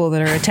little people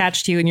that are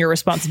attached to you and your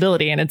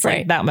responsibility, and it's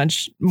like that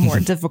much more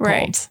difficult.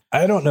 Right.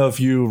 I don't know if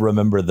you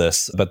remember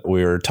this, but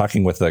we were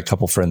talking with a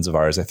couple friends of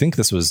ours. I think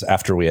this was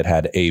after we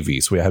had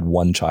AV. So we had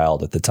one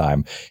child at the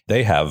time.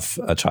 They have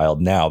a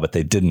child now, but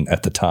they didn't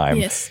at the time.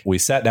 Yes. We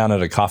sat down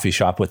at a coffee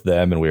shop with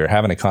them and we were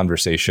having a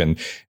conversation.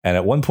 And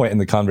at one point in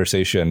the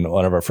conversation,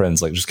 one of our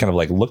friends just kind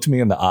of looked me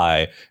in the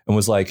eye and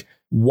was like,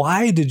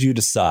 why did you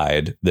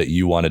decide that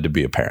you wanted to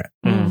be a parent?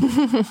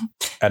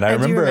 And I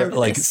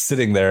remember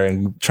sitting there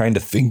and trying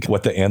to think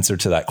what the answer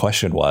to that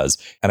question was.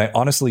 And I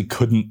honestly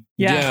couldn't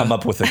come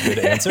up with a good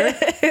answer.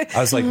 I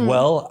was like,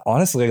 well,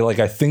 honestly,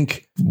 I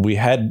think we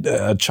had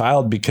a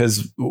child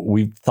because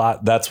we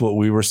thought that's what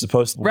we were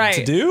supposed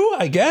to do,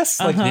 I guess.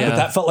 But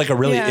that felt like a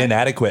really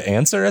inadequate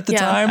answer at the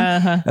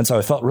time. And so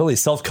I felt really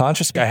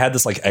self-conscious. I had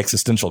this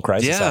existential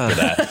crisis after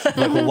that.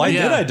 Well, why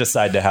did I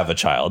decide to have a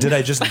child? Did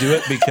I just do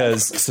it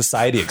because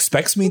society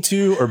expects me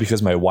to, or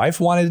because my wife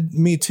wanted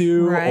me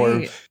to?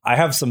 Or I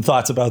have some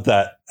thoughts about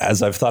that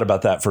as I've thought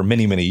about that for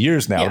many, many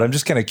years now. But I'm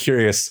just kind of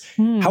curious,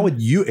 how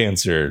would you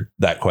answer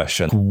that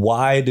question?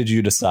 Why did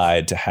you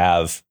decide to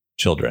have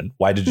children?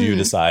 Why did you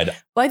decide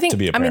to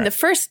be a parent? The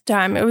first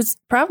time it was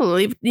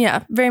probably,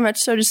 very much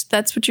so. Just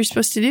that's what you're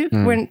supposed to do.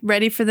 We're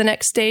ready for the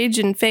next stage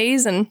and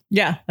phase. And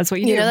that's what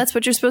you do. That's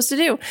what you're supposed to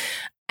do.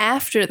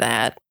 After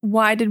that,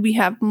 why did we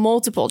have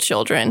multiple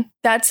children?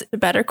 That's a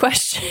better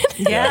question.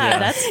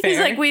 That's fair. He's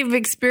like, we've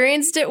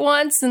experienced it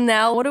once, and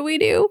now what do we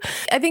do?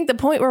 I think the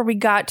point where we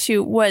got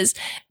to was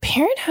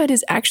parenthood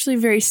is actually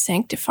very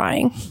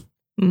sanctifying.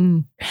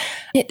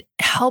 It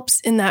helps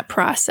in that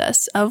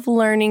process of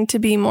learning to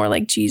be more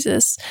like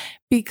Jesus,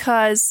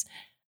 because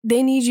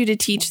they need you to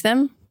teach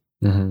them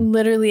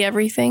literally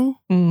everything.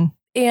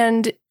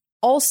 And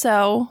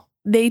also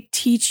they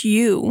teach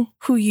you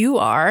who you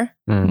are.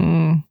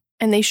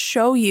 And they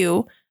show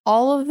you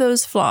all of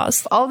those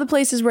flaws, all the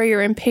places where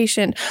you're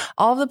impatient,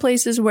 all the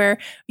places where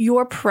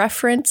your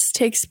preference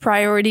takes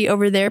priority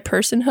over their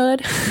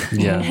personhood.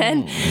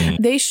 And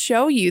they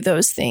show you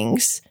those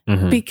things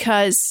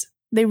because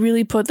they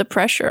really put the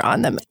pressure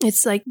on them.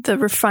 It's like the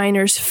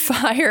refiner's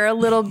fire a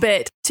little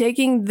bit,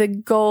 taking the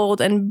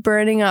gold and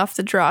burning off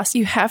the dross.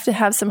 You have to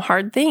have some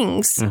hard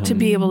things to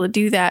be able to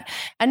do that.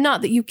 And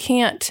not that you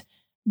can't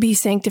be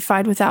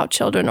sanctified without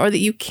children, or that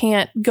you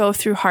can't go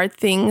through hard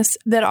things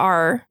that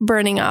are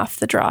burning off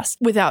the dross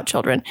without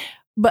children.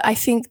 But I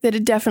think that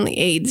it definitely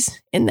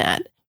aids in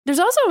that. There's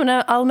also an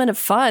element of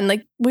fun.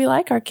 We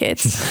like our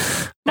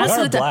kids. Most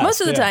of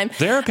the time.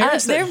 There are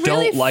parents that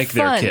really don't like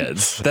fun. their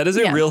kids. That is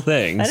a real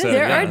thing.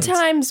 There are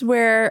times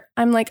where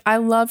I'm like, I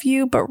love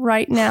you, but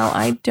right now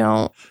I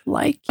don't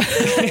like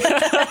you.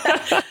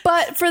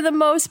 But for the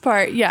most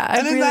part, and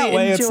in really that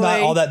way, it's not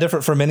all that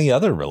different from any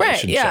other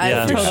relationship.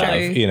 For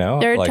sure.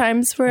 There are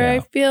times where I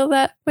feel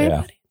that way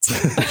about it.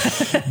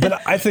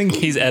 But I think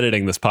he's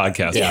editing this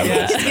podcast. He's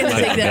going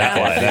to take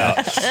that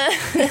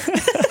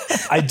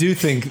out. I do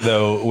think,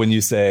 though, when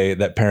you say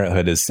that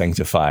parenthood is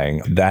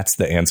sanctifying, that's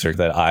the answer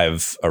that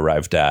I've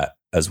arrived at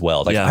as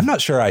well. I'm not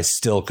sure I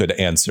still could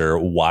answer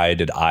why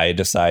did I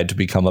decide to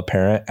become a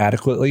parent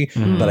adequately,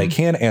 but I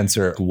can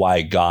answer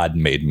why God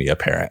made me a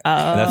parent.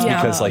 And that's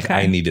because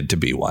I needed to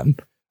be one.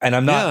 And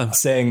I'm not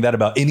saying that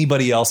about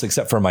anybody else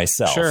except for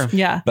myself. Sure.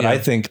 Yeah. But I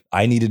think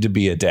I needed to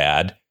be a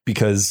dad,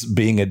 because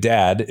being a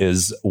dad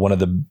is one of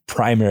the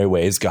primary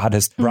ways God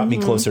has brought me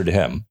closer to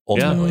him.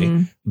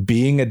 Ultimately,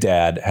 being a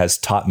dad has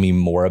taught me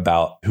more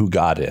about who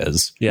God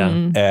is.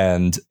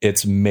 And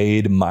it's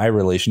made my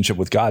relationship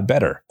with God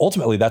better.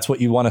 Ultimately, that's what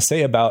you want to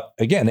say about,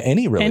 again,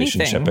 any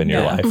relationship in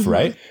your life,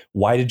 right?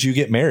 Why did you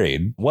get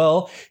married?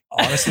 Well,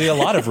 honestly, a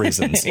lot of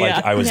reasons.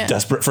 I was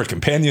desperate for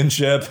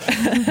companionship.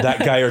 That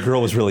guy or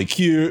girl was really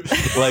cute.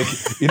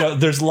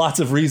 There's lots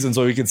of reasons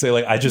why we can say,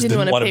 I just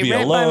didn't want to be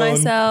alone. By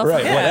myself.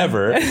 Right.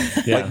 Whatever.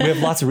 We have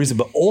lots of reasons.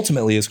 But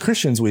ultimately, as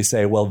Christians, we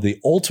say, well, the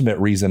ultimate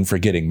reason for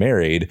getting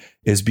married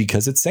is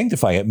because it's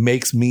sanctifying. It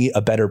makes me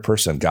a better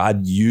person.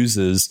 God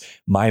uses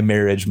my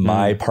marriage,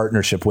 my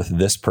partnership with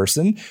this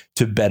person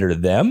to better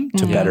them,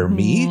 to better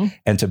me,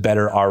 and to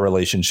better our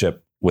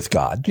relationship with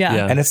God.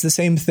 And it's the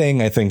same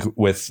thing, I think,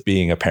 with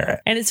being a parent.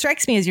 And it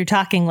strikes me as you're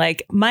talking,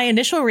 my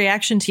initial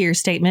reaction to your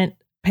statement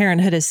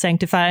parenthood is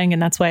sanctifying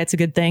and that's why it's a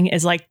good thing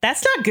is like,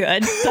 that's not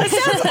good. That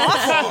sounds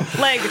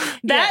awful. Like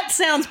that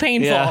sounds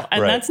painful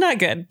and that's not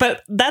good.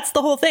 But that's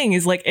the whole thing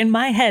is like in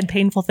my head,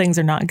 painful things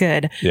are not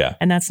good. Yeah.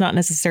 And that's not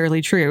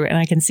necessarily true. And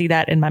I can see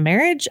that in my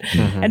marriage.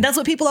 Mm-hmm. And that's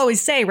what people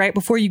always say right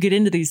before you get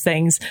into these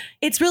things.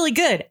 It's really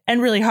good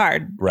and really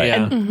hard. Right.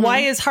 Yeah. And why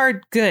is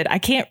hard good? I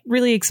can't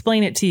really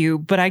explain it to you,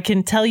 but I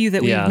can tell you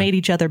that we've made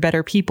each other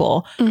better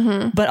people.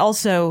 But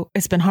also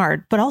it's been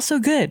hard, but also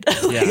good.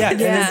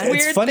 And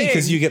it's funny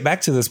because you get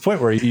back to this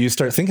point where you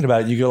start thinking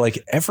about it. You go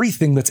like,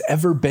 everything that's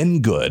ever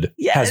been good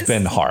has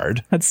been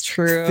hard. That's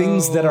true.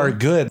 Things that are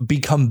good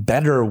become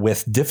better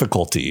with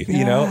difficulty,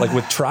 you know, like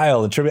with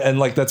trial and tribute. And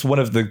like, that's one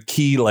of the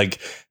key, like,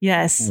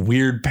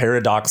 weird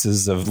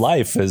paradoxes of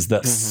life is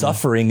that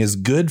suffering is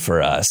good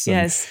for us.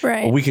 And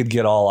right. We could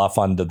get all off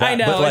onto that. I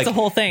know, but like, it's a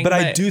whole thing. But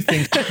I do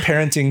think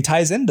parenting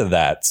ties into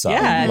that. So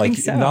I like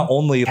think so. not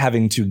only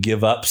having to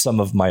give up some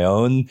of my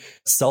own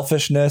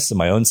selfishness and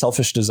my own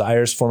selfish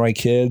desires for my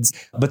kids,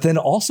 but then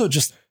also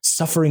just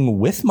suffering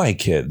with my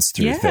kids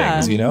through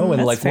things, you know,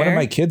 and like one of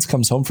my kids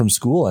comes home from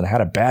school and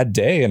had a bad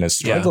day and is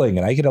struggling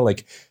and I get to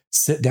like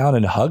sit down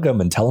and hug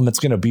them and tell them it's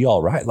going to be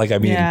all right. Like, I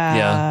mean,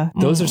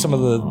 those are some of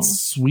the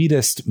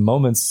sweetest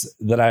moments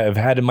that I've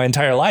had in my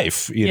entire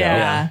life. You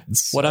know,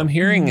 what I'm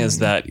hearing is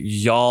that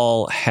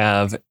y'all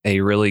have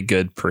a really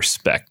good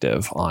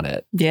perspective on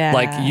it. Yeah.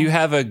 Like you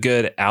have a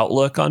good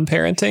outlook on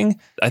parenting.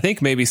 I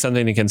think maybe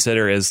something to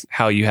consider is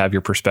how you have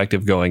your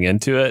perspective going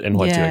into it and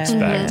what to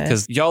expect.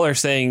 Because y'all are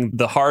saying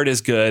the hard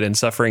is good and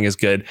suffering is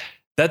good.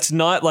 That's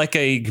not like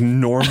a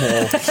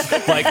normal,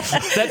 like,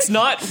 that's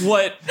not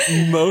what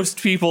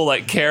most people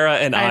like Kara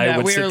and I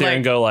would sit there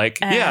and go like,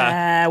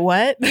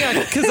 what? Yeah,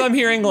 because I'm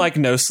hearing like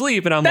no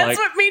sleep and I'm That's like.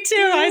 what me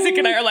too. Isaac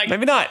and I are like.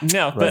 Maybe not.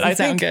 No, but I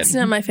think. It's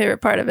not my favorite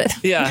part of it.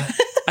 Yeah.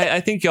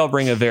 I think y'all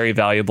bring a very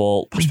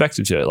valuable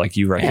perspective to it. Like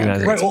you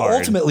recognize it's hard.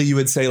 Ultimately, you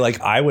would say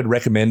like, I would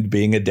recommend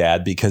being a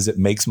dad because it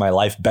makes my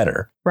life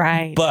better.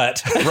 Right.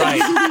 But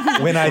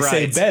when I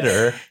say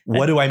better,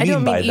 what do I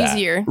mean by that?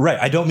 Easier. Right.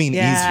 I don't mean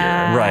easier.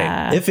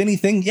 Right. If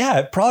anything,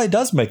 it probably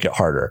does make it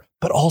harder,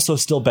 but also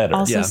still better.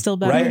 Still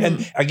better. Right.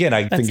 And again,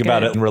 I think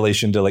about it in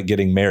relation to like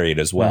getting married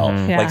as well.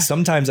 Like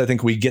sometimes I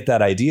think we get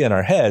that idea in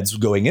our heads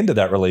going into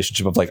that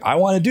relationship of like, I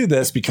want to do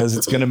this because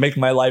it's going to make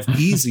my life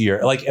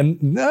easier. Like,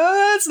 and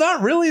no, it's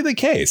not really the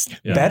case.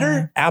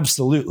 Better?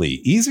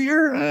 Absolutely.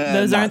 Easier?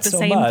 Those aren't the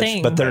same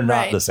thing. But they're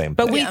not the same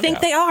But thing. we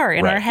think they are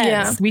in our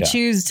heads. We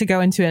choose to go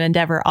into an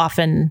endeavor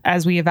often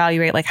as we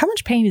evaluate, like, how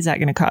much pain is that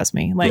going to cause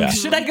me? Like,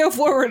 should I go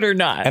forward or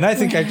not? And I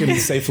think I can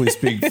safely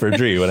speak for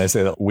Dri when I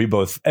say that we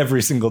both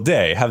every single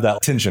day have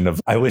that tension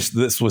of, I wish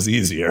this was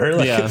easier.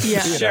 Like,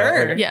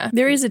 sure. Yeah.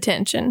 There is a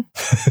tension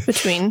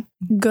between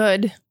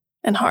good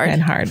and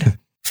hard.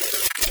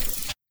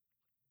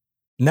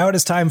 Now it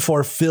is time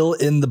for fill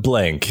in the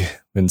blank.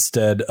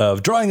 Instead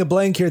of drawing a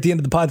blank here at the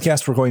end of the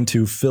podcast, we're going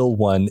to fill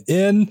one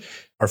in.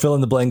 Our fill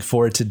in the blank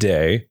for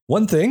today.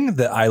 One thing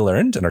that I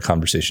learned in our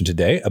conversation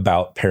today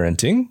about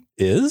parenting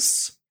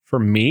is... For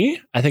me,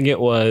 I think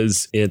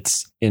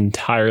it's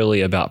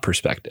entirely about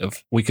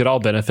perspective. We could all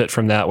benefit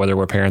from that, whether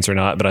we're parents or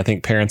not. But I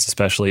think parents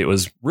especially, it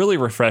was really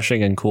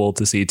refreshing and cool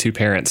to see two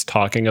parents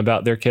talking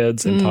about their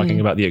kids and talking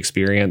about the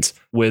experience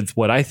with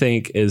what I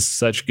think is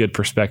such good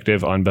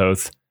perspective on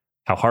both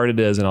how hard it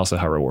is and also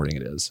how rewarding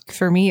it is.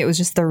 For me, it was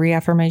just the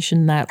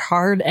reaffirmation that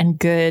hard and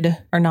good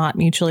are not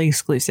mutually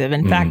exclusive.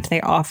 In fact,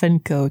 they often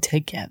go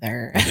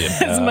together.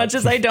 As much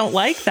as I don't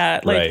like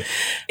that, like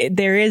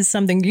there is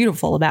something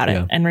beautiful about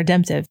it and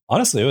redemptive.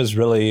 Honestly, it was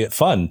really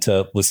fun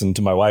to listen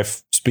to my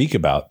wife speak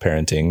about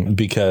parenting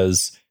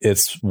because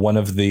it's one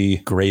of the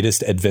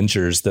greatest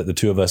adventures that the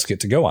two of us get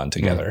to go on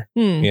together,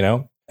 you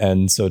know?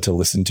 And so to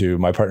listen to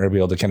my partner be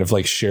able to kind of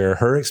like share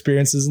her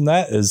experiences in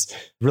that is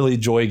really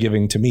joy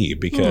giving to me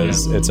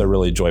because it's a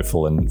really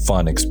joyful and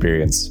fun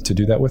experience to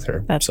do that with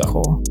her. That's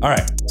cool. All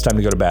right, it's time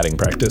to go to batting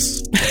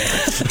practice.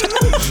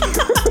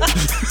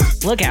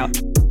 Look out.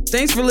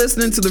 Thanks for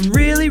listening to the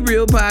Really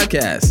Real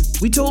Podcast.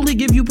 We totally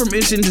give you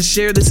permission to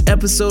share this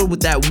episode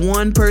with that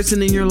one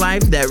person in your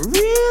life that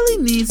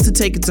really needs to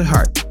take it to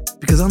heart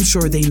because I'm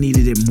sure they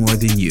needed it more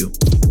than you.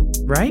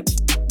 Right?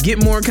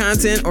 Get more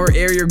content or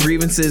air your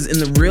grievances in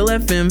the Real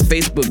FM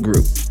Facebook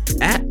group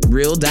at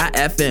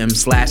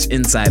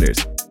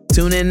real.fm/insiders.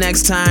 Tune in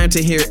next time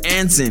to hear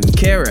Ansen,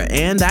 Kara,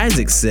 and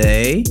Isaac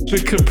say...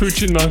 The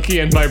capuchin monkey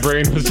and my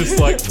brain was just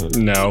like,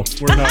 no,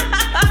 we're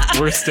not.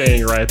 We're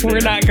staying right there. We're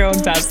not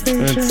going past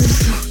there.